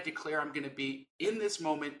who do I declare I'm going to be in this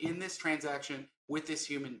moment, in this transaction with this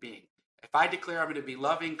human being. If I declare I'm going to be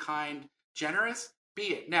loving, kind, generous,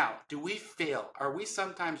 be it. Now, do we fail? Are we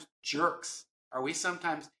sometimes jerks? Are we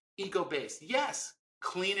sometimes ego-based? Yes.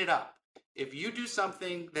 Clean it up. If you do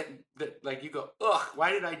something that like you go, ugh,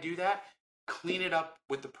 why did I do that? Clean it up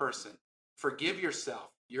with the person. Forgive yourself.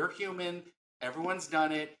 You're human. Everyone's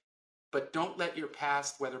done it. But don't let your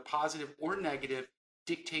past, whether positive or negative,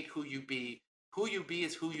 dictate who you be. Who you be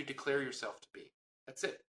is who you declare yourself to be. That's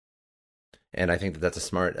it. And I think that's a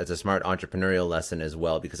smart entrepreneurial lesson as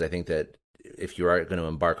well, because I think that if you are going to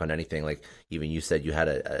embark on anything, like even you said, you had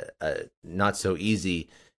a not so easy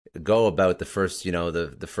go about the first,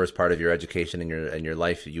 the first part of your education and your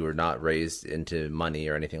life. You were not raised into money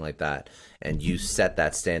or anything like that, and you set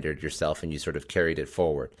that standard yourself, and you sort of carried it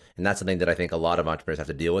forward. And that's something that I think a lot of entrepreneurs have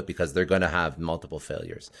to deal with, because they're going to have multiple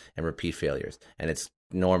failures and repeat failures, and it's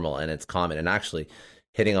normal and it's common. And actually,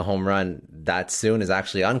 hitting a home run that soon is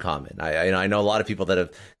actually uncommon. I know a lot of people that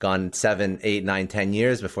have gone 7, 8, 9, 10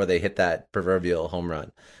 years before they hit that proverbial home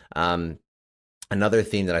run. Another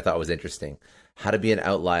theme that I thought was interesting: how to be an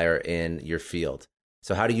outlier in your field.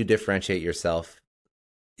 So how do you differentiate yourself?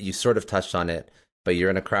 You sort of touched on it, but you're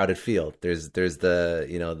in a crowded field. There's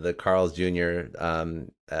the Carl's Jr.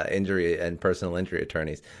 Injury and personal injury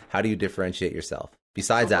attorneys. How do you differentiate yourself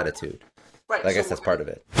besides attitude? Right. I guess that's part of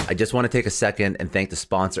it. I just want to take a second and thank the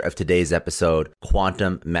sponsor of today's episode,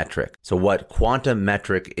 Quantum Metric. So what Quantum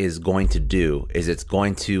Metric is going to do is it's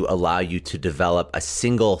going to allow you to develop a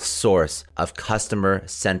single source of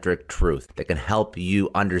customer-centric truth that can help you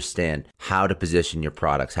understand how to position your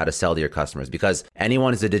products, how to sell to your customers. Because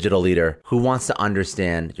anyone is a digital leader who wants to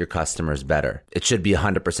understand your customers better. It should be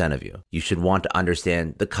 100% of you. You should want to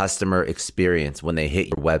understand the customer experience when they hit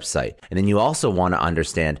your website. And then you also want to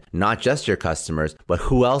understand not just your customers, but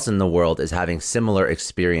who else in the world is having similar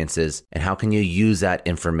experiences, and how can you use that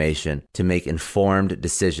information to make informed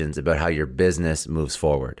decisions about how your business moves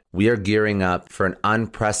forward. We are gearing up for an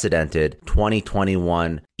unprecedented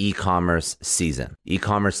 2021 e-commerce season.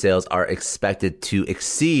 E-commerce sales are expected to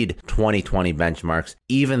exceed 2020 benchmarks,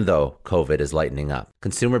 even though COVID is lightening up.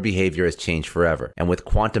 Consumer behavior has changed forever. And with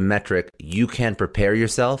Quantum Metric, you can prepare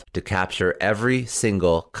yourself to capture every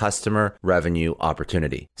single customer revenue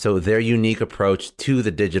opportunity. So their unique approach to the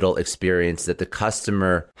digital experience that the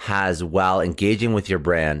customer has while engaging with your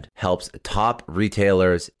brand helps top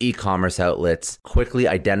retailers, e-commerce outlets quickly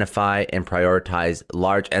identify and prioritize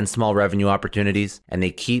large and small revenue opportunities, and they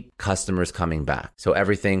keep customers coming back. So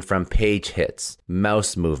everything from page hits,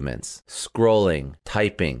 mouse movements, scrolling,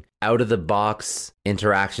 typing, out of the box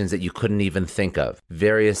interactions that you couldn't even think of,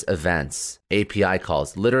 various events, API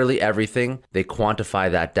calls, literally everything. They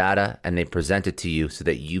quantify that data and they present it to you so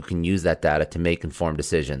that you can use that data to make informed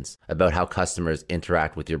decisions about how customers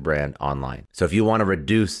interact with your brand online. So if you want to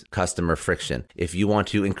reduce customer friction, if you want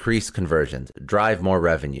to increase conversions, drive more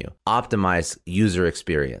revenue, optimize user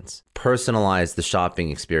experience, personalize the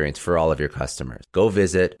shopping experience for all of your customers, go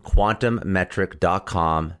visit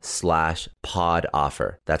quantummetric.com/pod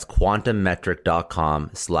offer. That's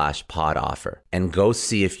quantummetric.com/pod offer. And go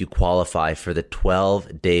see if you qualify for the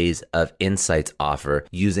 12 days of insights offer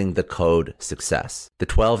using the code SUCCESS. The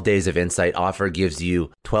 12 days of insight offer gives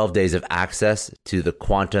you 12 days of access to the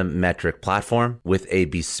Quantum Metric platform with a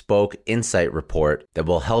bespoke insight report that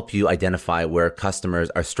will help you identify where customers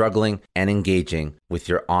are struggling and engaging with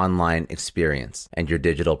your online experience and your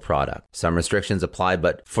digital product. Some restrictions apply,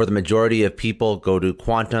 but for the majority of people, go to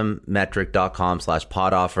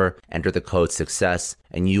quantummetric.com/pod offer, enter the code SUCCESS,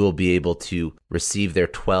 and you will be able to receive their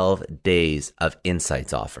 12 days of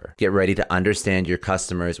insights offer. Get ready to understand your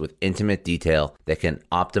customers with intimate detail that can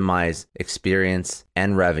optimize experience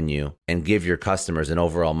and revenue and give your customers an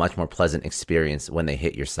overall much more pleasant experience when they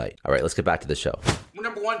hit your site. All right, let's get back to the show.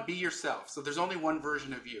 Number one, be yourself. So there's only one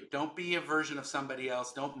version of you. Don't be a version of somebody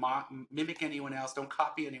else. Don't mimic anyone else. Don't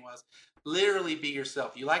copy anyone else. Literally be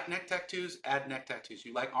yourself. You like neck tattoos? Add neck tattoos.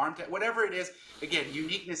 You like arm tattoos? Whatever it is. Again,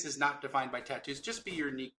 uniqueness is not defined by tattoos. Just be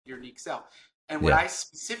your unique self. And what I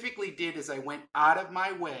specifically did is I went out of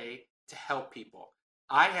my way to help people.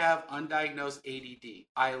 I have undiagnosed ADD.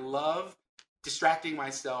 I love distracting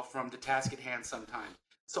myself from the task at hand sometimes.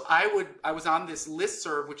 So I was on this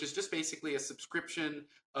listserv, which is just basically a subscription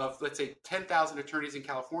of, let's say, 10,000 attorneys in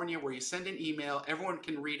California, where you send an email, everyone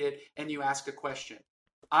can read it, and you ask a question.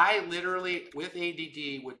 I literally, with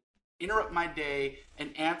ADD, would interrupt my day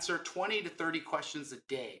and answer 20 to 30 questions a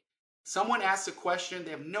day. Someone asks a question,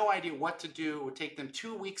 they have no idea what to do. It would take them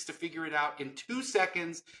 2 weeks to figure it out. In 2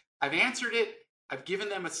 seconds, I've answered it, I've given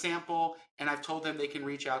them a sample, and I've told them they can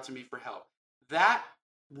reach out to me for help. That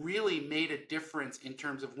really made a difference in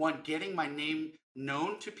terms of, one, getting my name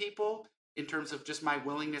known to people in terms of just my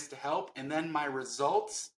willingness to help, and then my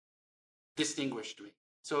results distinguished me.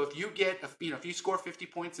 So if you get, if you score 50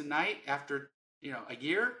 points a night after, a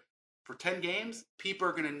year for 10 games, people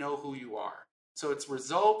are going to know who you are. So it's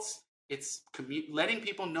results, it's letting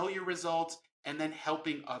people know your results, and then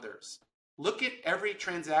helping others. Look at every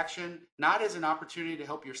transaction not as an opportunity to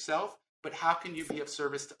help yourself, but how can you be of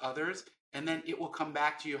service to others? And then it will come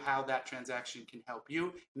back to you how that transaction can help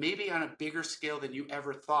you, maybe on a bigger scale than you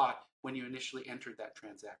ever thought when you initially entered that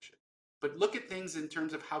transaction. But look at things in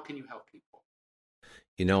terms of how can you help people.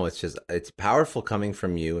 It's powerful coming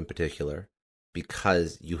from you in particular,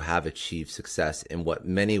 because you have achieved success in what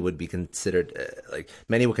many would be considered,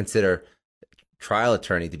 many would consider trial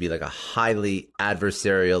attorney to be like a highly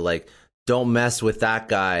adversarial, like, don't mess with that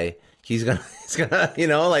guy. He's gonna,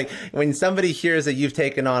 when somebody hears that you've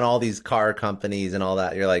taken on all these car companies and all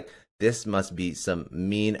that, you're like, this must be some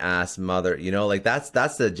mean ass mother,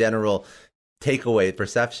 that's the general takeaway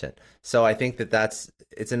perception. So I think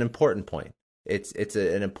it's an important point. It's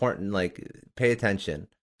an important, pay attention,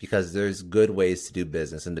 because there's good ways to do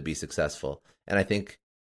business and to be successful. And I think,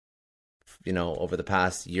 over the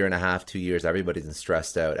past year and a half, 2 years, everybody's been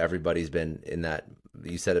stressed out. Everybody's been in that,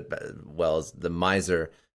 you said it well, as the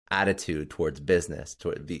miser attitude towards business,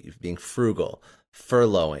 toward being frugal,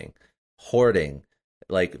 furloughing, hoarding,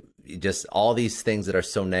 just all these things that are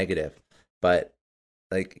so negative. But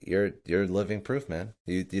you're living proof, man.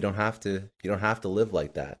 You don't have to live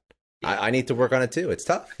like that. Yeah. I need to work on it too. It's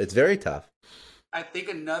tough. It's very tough. I think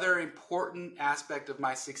another important aspect of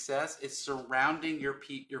my success is surrounding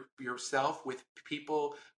yourself with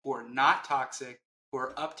people who are not toxic, who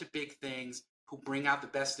are up to big things, who bring out the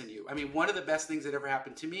best in you. I mean, one of the best things that ever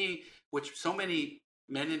happened to me, which so many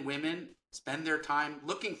men and women spend their time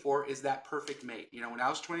looking for, is that perfect mate. When I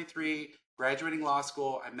was 23, graduating law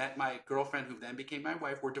school, I met my girlfriend, who then became my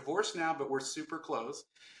wife. We're divorced now, but we're super close.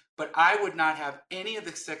 But I would not have any of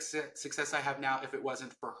the success I have now if it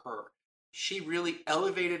wasn't for her. She really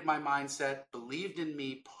elevated my mindset, believed in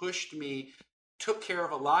me, pushed me, took care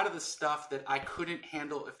of a lot of the stuff that I couldn't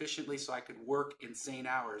handle efficiently, so I could work insane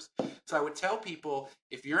hours. So I would tell people,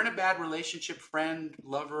 if you're in a bad relationship, friend,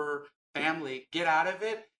 lover, family, get out of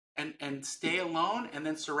it and stay alone, and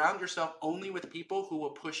then surround yourself only with people who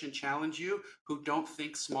will push and challenge you, who don't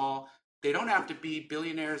think small. They don't have to be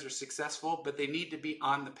billionaires or successful, but they need to be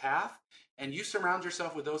on the path. And you surround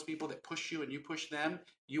yourself with those people that push you and you push them,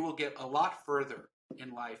 you will get a lot further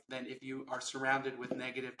in life than if you are surrounded with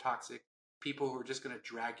negative, toxic people who are just going to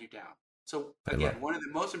drag you down. So again, one of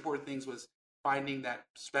the most important things was finding that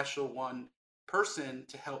special one person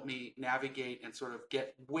to help me navigate and sort of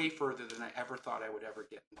get way further than I ever thought I would ever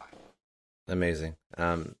get in life. Amazing.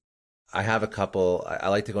 I have a couple. I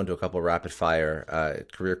like to go into a couple rapid fire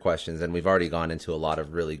career questions, and we've already gone into a lot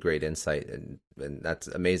of really great insight, and that's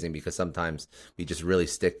amazing because sometimes we just really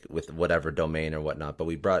stick with whatever domain or whatnot. But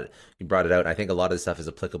you brought it out. I think a lot of this stuff is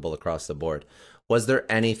applicable across the board. Was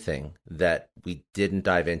there anything that we didn't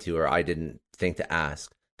dive into, or I didn't think to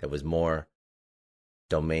ask, that was more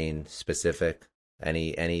domain specific?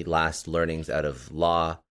 Any last learnings out of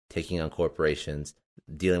law, taking on corporations,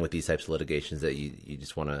 dealing with these types of litigations that you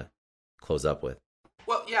just want to close up with?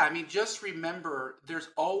 Well, yeah, I mean, just remember there's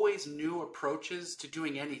always new approaches to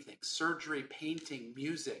doing anything: surgery, painting,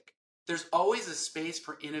 music. There's always a space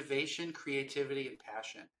for innovation, creativity, and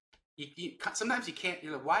passion. Sometimes you can't,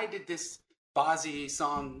 why did this Bozzy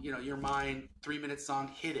song, Your Mind 3-minute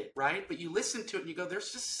song hit it, right? But you listen to it and you go,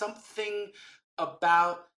 there's just something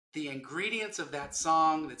about the ingredients of that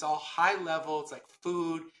song that's all high level. It's like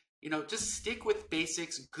food. Just stick with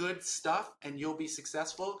basics, good stuff, and you'll be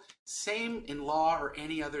successful. Same in law or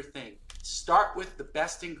any other thing. Start with the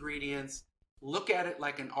best ingredients. Look at it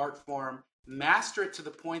like an art form. Master it to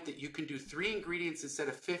the point that you can do 3 ingredients instead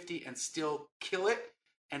of 50 and still kill it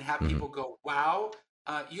and have people go, wow.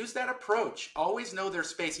 Use that approach. Always know their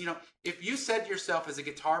space. If you said to yourself as a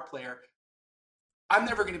guitar player, I'm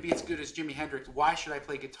never going to be as good as Jimi Hendrix, why should I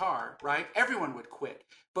play guitar, right? Everyone would quit.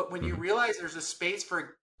 But when you realize there's a space for a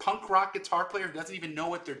punk rock guitar player who doesn't even know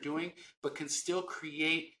what they're doing, but can still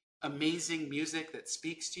create amazing music that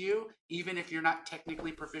speaks to you, even if you're not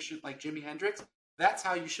technically proficient like Jimi Hendrix, that's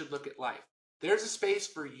how you should look at life. There's a space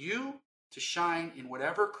for you to shine in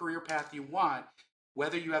whatever career path you want,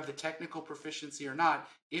 whether you have the technical proficiency or not.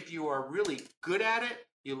 If you are really good at it,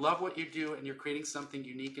 you love what you do, and you're creating something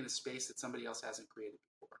unique in a space that somebody else hasn't created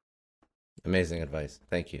before. Amazing advice.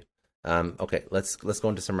 Thank you. Okay, let's go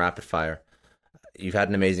into some rapid fire. You've had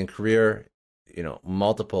an amazing career,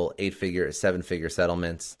 multiple 8-figure, 7-figure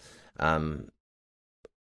settlements.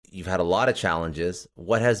 You've had a lot of challenges.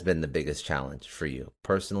 What has been the biggest challenge for you,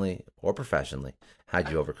 personally or professionally?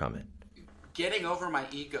 How'd you overcome it? Getting over my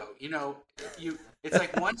ego. It's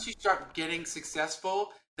like once you start getting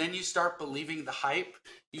successful, then you start believing the hype.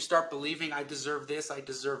 You start believing I deserve this, I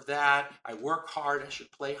deserve that, I work hard, I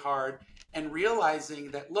should play hard, and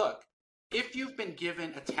realizing that, look, if you've been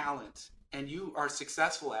given a talent and you are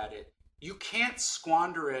successful at it, you can't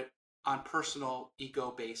squander it on personal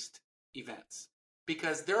ego-based events,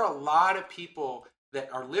 because there are a lot of people that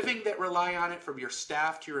are living that rely on it, from your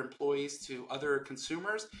staff to your employees to other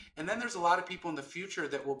consumers. And then there's a lot of people in the future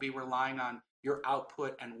that will be relying on your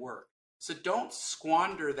output and work. So don't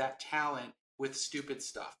squander that talent with stupid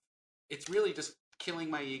stuff. It's really just killing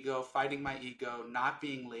my ego, fighting my ego, not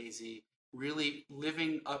being lazy, really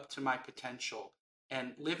living up to my potential,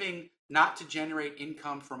 and living not to generate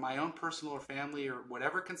income for my own personal or family or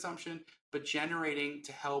whatever consumption, but generating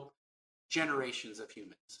to help generations of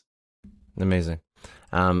humans. Amazing.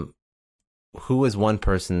 Who was one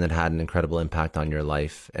person that had an incredible impact on your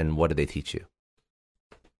life, and what did they teach you?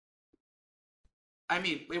 I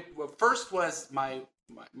mean, first was my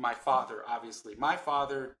father, obviously. My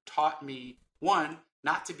father taught me, one,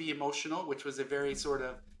 not to be emotional, which was a very sort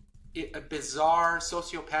of a bizarre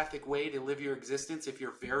sociopathic way to live your existence if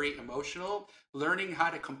you're very emotional. Learning how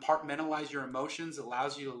to compartmentalize your emotions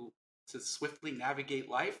allows you to swiftly navigate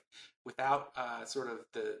life without sort of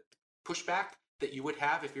the pushback that you would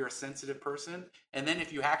have if you're a sensitive person. And then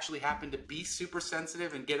if you actually happen to be super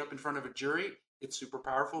sensitive and get up in front of a jury, it's super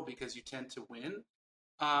powerful because you tend to win.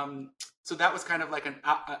 So that was kind of like an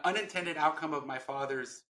unintended outcome of my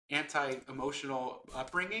father's anti-emotional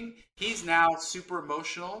upbringing. He's now super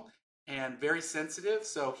emotional and very sensitive,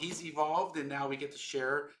 so he's evolved, and now we get to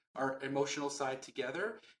share our emotional side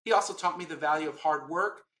together. He also taught me the value of hard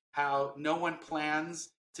work, how no one plans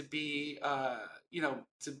to be,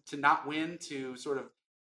 to not win, to sort of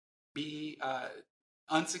be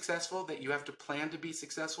unsuccessful, that you have to plan to be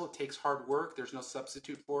successful. It takes hard work. There's no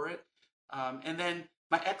substitute for it. And then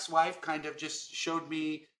my ex-wife kind of just showed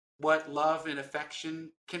me what love and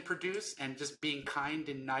affection can produce, and just being kind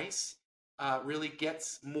and nice really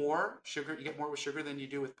gets more sugar. You get more with sugar than you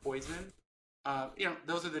do with poison.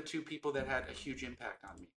 Those are the two people that had a huge impact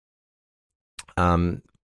on me.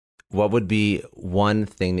 What would be one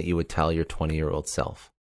thing that you would tell your 20-year-old self?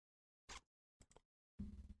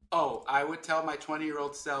 Oh, I would tell my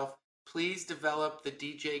 20-year-old self, please develop the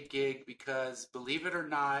DJ gig, because believe it or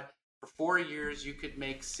not, for 4 years you could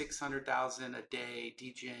make $600,000 a day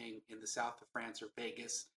DJing in the south of France or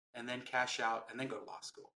Vegas, and then cash out and then go to law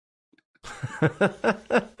school.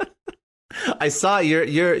 I saw you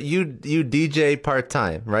DJ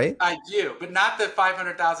part-time, right? I do, but not the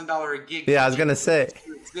 $500,000 a gig. Yeah, I was gonna say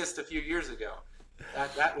exist a few years ago.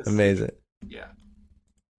 That was amazing. Yeah,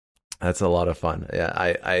 that's a lot of fun. Yeah,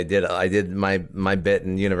 I did my bit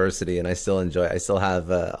in university, and I still enjoy it. I still have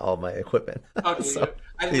all my equipment. Oh, do you?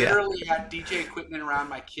 I literally had DJ equipment around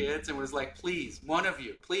my kids and was like, please, one of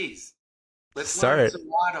you, please. Let's start learn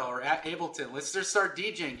Serato or at Ableton. Let's just start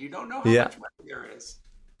DJing. You don't know how much money there is.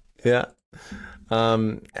 Yeah.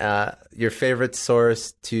 Your favorite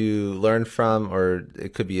source to learn from, or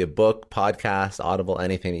it could be a book, podcast, Audible,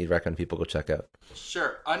 anything that you'd recommend people go check out?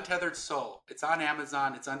 Sure. Untethered Soul. It's on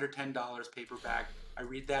Amazon. It's under $10 paperback. I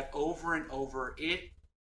read that over and over. It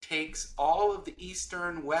takes all of the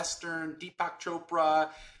Eastern, Western, Deepak Chopra,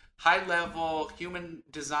 high-level human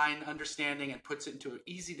design understanding and puts it into an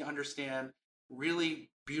easy to understand, really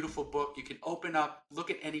beautiful book. You can open up, look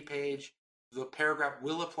at any page. The paragraph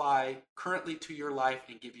will apply currently to your life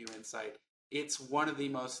and give you insight. It's one of the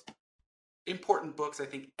most important books I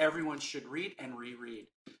think everyone should read and reread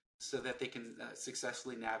so that they can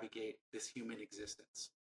successfully navigate this human existence.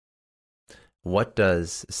 What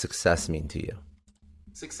does success mean to you?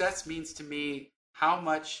 Success means to me, how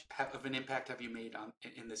much of an impact have you made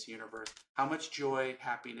in this universe? How much joy,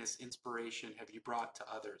 happiness, inspiration have you brought to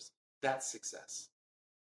others? That's success.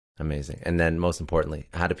 Amazing. And then most importantly,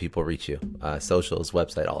 how do people reach you? Socials,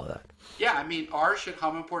 website, all of that. Yeah, I mean,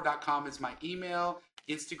 Arash@homampour.com is my email.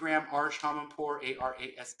 Instagram, Arash Homampour,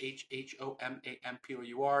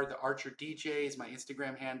 ARASHHOMAMPOUR. The Archer DJ is my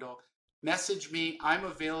Instagram handle. Message me. I'm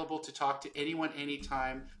available to talk to anyone,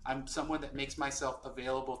 anytime. I'm someone that makes myself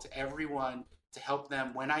available to everyone to help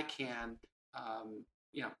them when I can.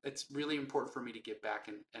 It's really important for me to give back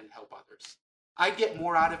and help others. I get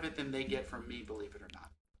more out of it than they get from me, believe it or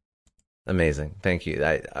not. Amazing. Thank you.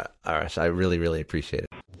 Arash, I really, really appreciate it.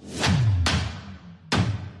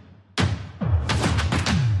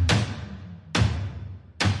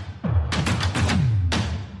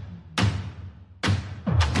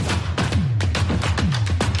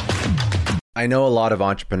 I know a lot of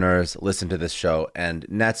entrepreneurs listen to this show, and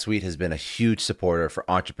NetSuite has been a huge supporter for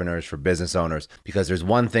entrepreneurs, for business owners, because there's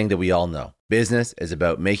one thing that we all know. Business is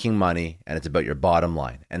about making money, and it's about your bottom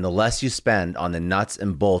line. And the less you spend on the nuts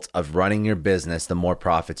and bolts of running your business, the more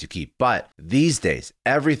profits you keep. But these days,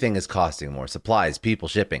 everything is costing more. Supplies, people,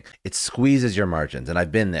 shipping. It squeezes your margins, and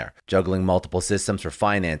I've been there, juggling multiple systems for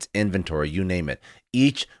finance, inventory, you name it,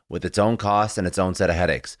 each with its own costs and its own set of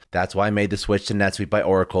headaches. That's why I made the switch to NetSuite by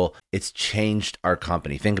Oracle. It's changed our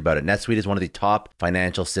company. Think about it. NetSuite is one of the top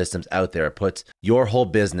financial systems out there. It puts your whole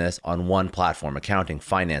business on one platform, accounting,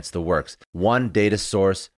 finance, the works. One data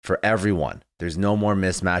source for everyone. There's no more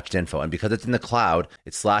mismatched info. And because it's in the cloud,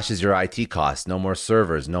 it slashes your IT costs. No more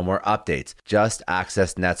servers, no more updates. Just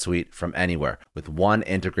access NetSuite from anywhere. With one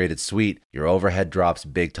integrated suite, your overhead drops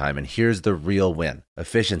big time. And here's the real win.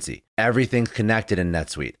 Efficiency. Everything's connected in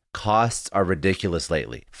NetSuite. Costs are ridiculous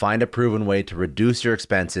lately. Find a proven way to reduce your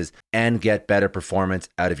expenses and get better performance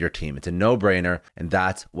out of your team. It's a no-brainer, and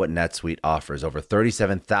that's what NetSuite offers. Over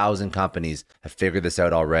 37,000 companies have figured this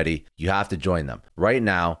out already. You have to join them. Right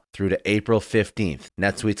now, through to April 15th,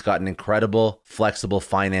 NetSuite's got an incredible, flexible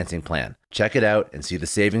financing plan. Check it out and see the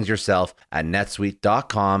savings yourself at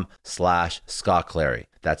netsuite.com/Scott Clary.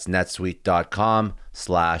 That's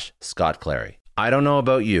netsuite.com/Scott Clary. I don't know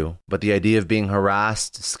about you, but the idea of being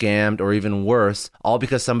harassed, scammed, or even worse, all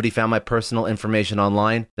because somebody found my personal information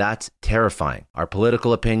online, that's terrifying. Our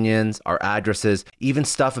political opinions, our addresses, even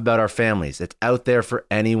stuff about our families, it's out there for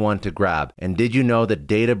anyone to grab. And did you know that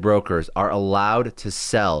data brokers are allowed to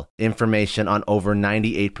sell information on over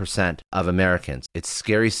 98% of Americans? It's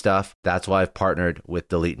scary stuff. That's why I've partnered with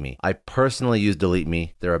Delete Me. I personally use Delete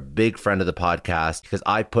Me. They're a big friend of the podcast because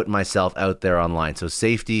I put myself out there online. So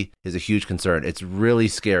safety is a huge concern. It's really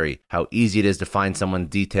scary how easy it is to find someone's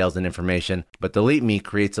details and information, but Delete Me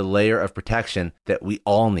creates a layer of protection that we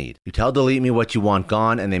all need. You tell Delete Me what you want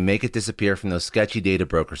gone, and they make it disappear from those sketchy data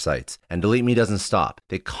broker sites. And Delete Me doesn't stop.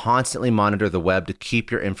 They constantly monitor the web to keep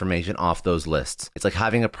your information off those lists. It's like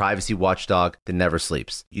having a privacy watchdog that never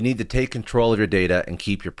sleeps. You need to take control of your data and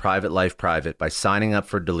keep your private life private by signing up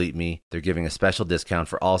for Delete Me. They're giving a special discount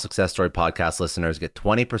for all Success Story podcast listeners. Get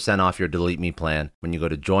 20% off your Delete Me plan when you go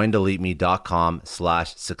to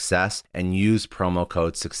joindeleteme.com/success and use promo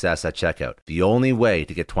code success at checkout. The only way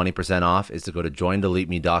to get 20% off is to go to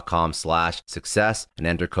joindeleteme.com/success and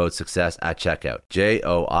enter code success at checkout.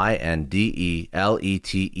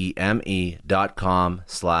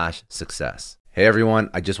 joindeleteme.com/success. Hey everyone,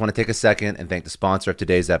 I just want to take a second and thank the sponsor of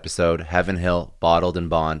today's episode, Heaven Hill Bottled and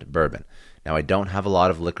Bond Bourbon. Now, I don't have a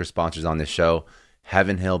lot of liquor sponsors on this show.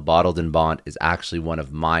 Heaven Hill Bottled in Bond is actually one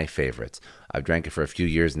of my favorites. I've drank it for a few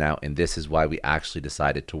years now, and this is why we actually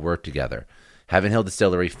decided to work together. Heaven Hill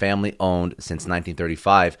Distillery, family owned since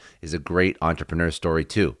 1935, is a great entrepreneur story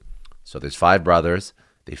too. So there's 5 brothers.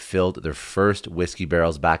 They filled their first whiskey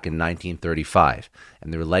barrels back in 1935,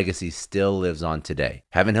 and their legacy still lives on today.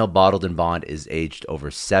 Heaven Hill Bottled in Bond is aged over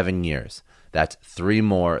 7 years. That's 3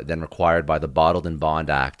 more than required by the Bottled in Bond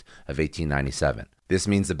Act of 1897. This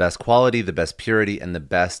means the best quality, the best purity, and the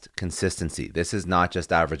best consistency. This is not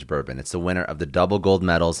just average bourbon. It's the winner of the double gold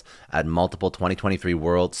medals at multiple 2023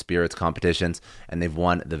 World Spirits competitions, and they've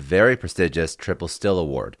won the very prestigious Triple Still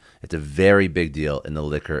Award. It's a very big deal in the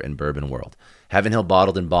liquor and bourbon world. Heaven Hill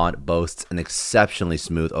Bottled in Bond boasts an exceptionally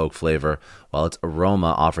smooth oak flavor, while its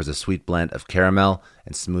aroma offers a sweet blend of caramel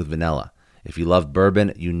and smooth vanilla. If you love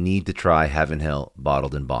bourbon, you need to try Heaven Hill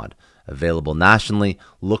Bottled in Bond. Available nationally,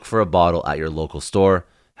 look for a bottle at your local store.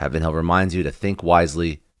 Heaven Hill reminds you to think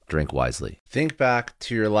wisely, drink wisely. Think back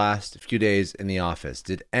to your last few days in the office.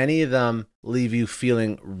 Did any of them leave you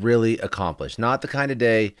feeling really accomplished? Not the kind of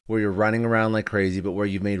day where you're running around like crazy, but where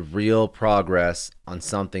you've made real progress on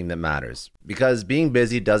something that matters. Because being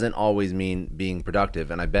busy doesn't always mean being productive,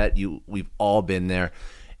 and I bet we've all been there.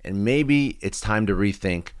 And maybe it's time to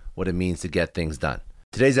rethink what it means to get things done.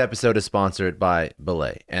 Today's episode is sponsored by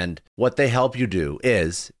Belay, and what they help you do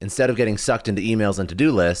is, instead of getting sucked into emails and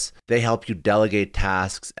to-do lists, they help you delegate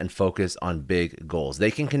tasks and focus on big goals.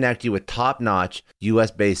 They can connect you with top-notch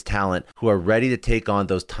US-based talent who are ready to take on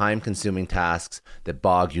those time-consuming tasks that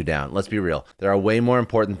bog you down. Let's be real. There are way more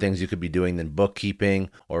important things you could be doing than bookkeeping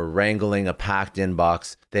or wrangling a packed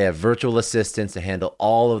inbox. They have virtual assistants to handle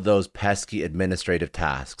all of those pesky administrative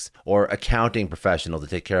tasks, or accounting professionals to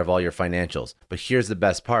take care of all your financials. But here's the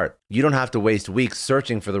best part. You don't have to waste weeks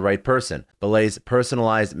searching for the right person. Belay's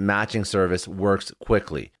personalized matching service works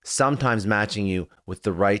quickly, sometimes matching you with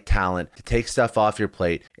the right talent to take stuff off your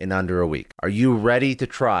plate in under a week. Are you ready to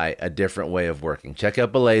try a different way of working? Check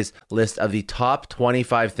out Belay's list of the top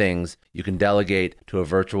 25 things you can delegate to a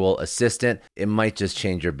virtual assistant. It might just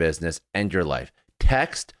change your business and your life.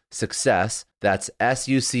 Text SUCCESS, that's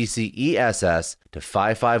SUCCESS, to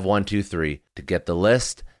 55123 to get the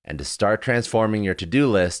list and to start transforming your to-do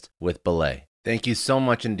list with Belay. Thank you so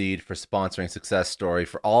much, Indeed, for sponsoring Success Story.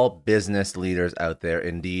 For all business leaders out there,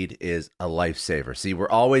 Indeed is a lifesaver. See, we're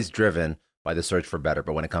always driven by the search for better,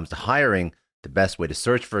 but when it comes to hiring, the best way to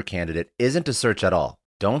search for a candidate isn't to search at all.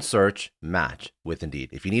 Don't search, match with Indeed.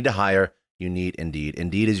 If you need to hire, you need Indeed.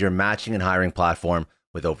 Indeed is your matching and hiring platform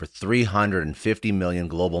with over 350 million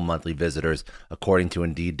global monthly visitors, according to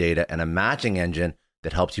Indeed data, and a matching engine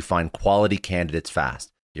that helps you find quality candidates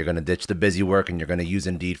fast. You're going to ditch the busy work and you're going to use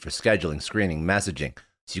Indeed for scheduling, screening, messaging,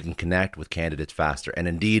 so you can connect with candidates faster. And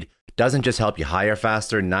Indeed doesn't just help you hire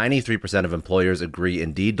faster. 93% of employers agree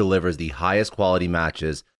Indeed delivers the highest quality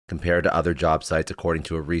matches compared to other job sites, according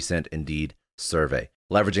to a recent Indeed survey.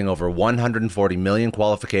 Leveraging over 140 million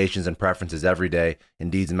qualifications and preferences every day,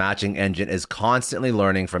 Indeed's matching engine is constantly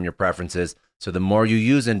learning from your preferences, so the more you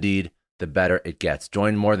use Indeed, the better it gets.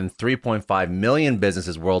 Join more than 3.5 million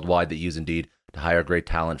businesses worldwide that use Indeed to hire great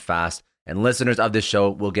talent fast. And listeners of this show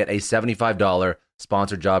will get a $75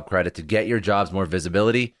 sponsored job credit to get your jobs more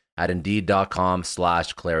visibility at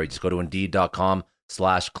Indeed.com/Clary. Just go to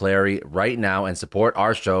Indeed.com/Clary right now and support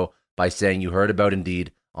our show by saying you heard about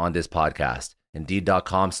Indeed on this podcast.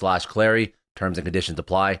 Indeed.com/Clary. Terms and conditions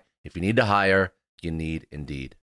apply. If you need to hire, you need Indeed.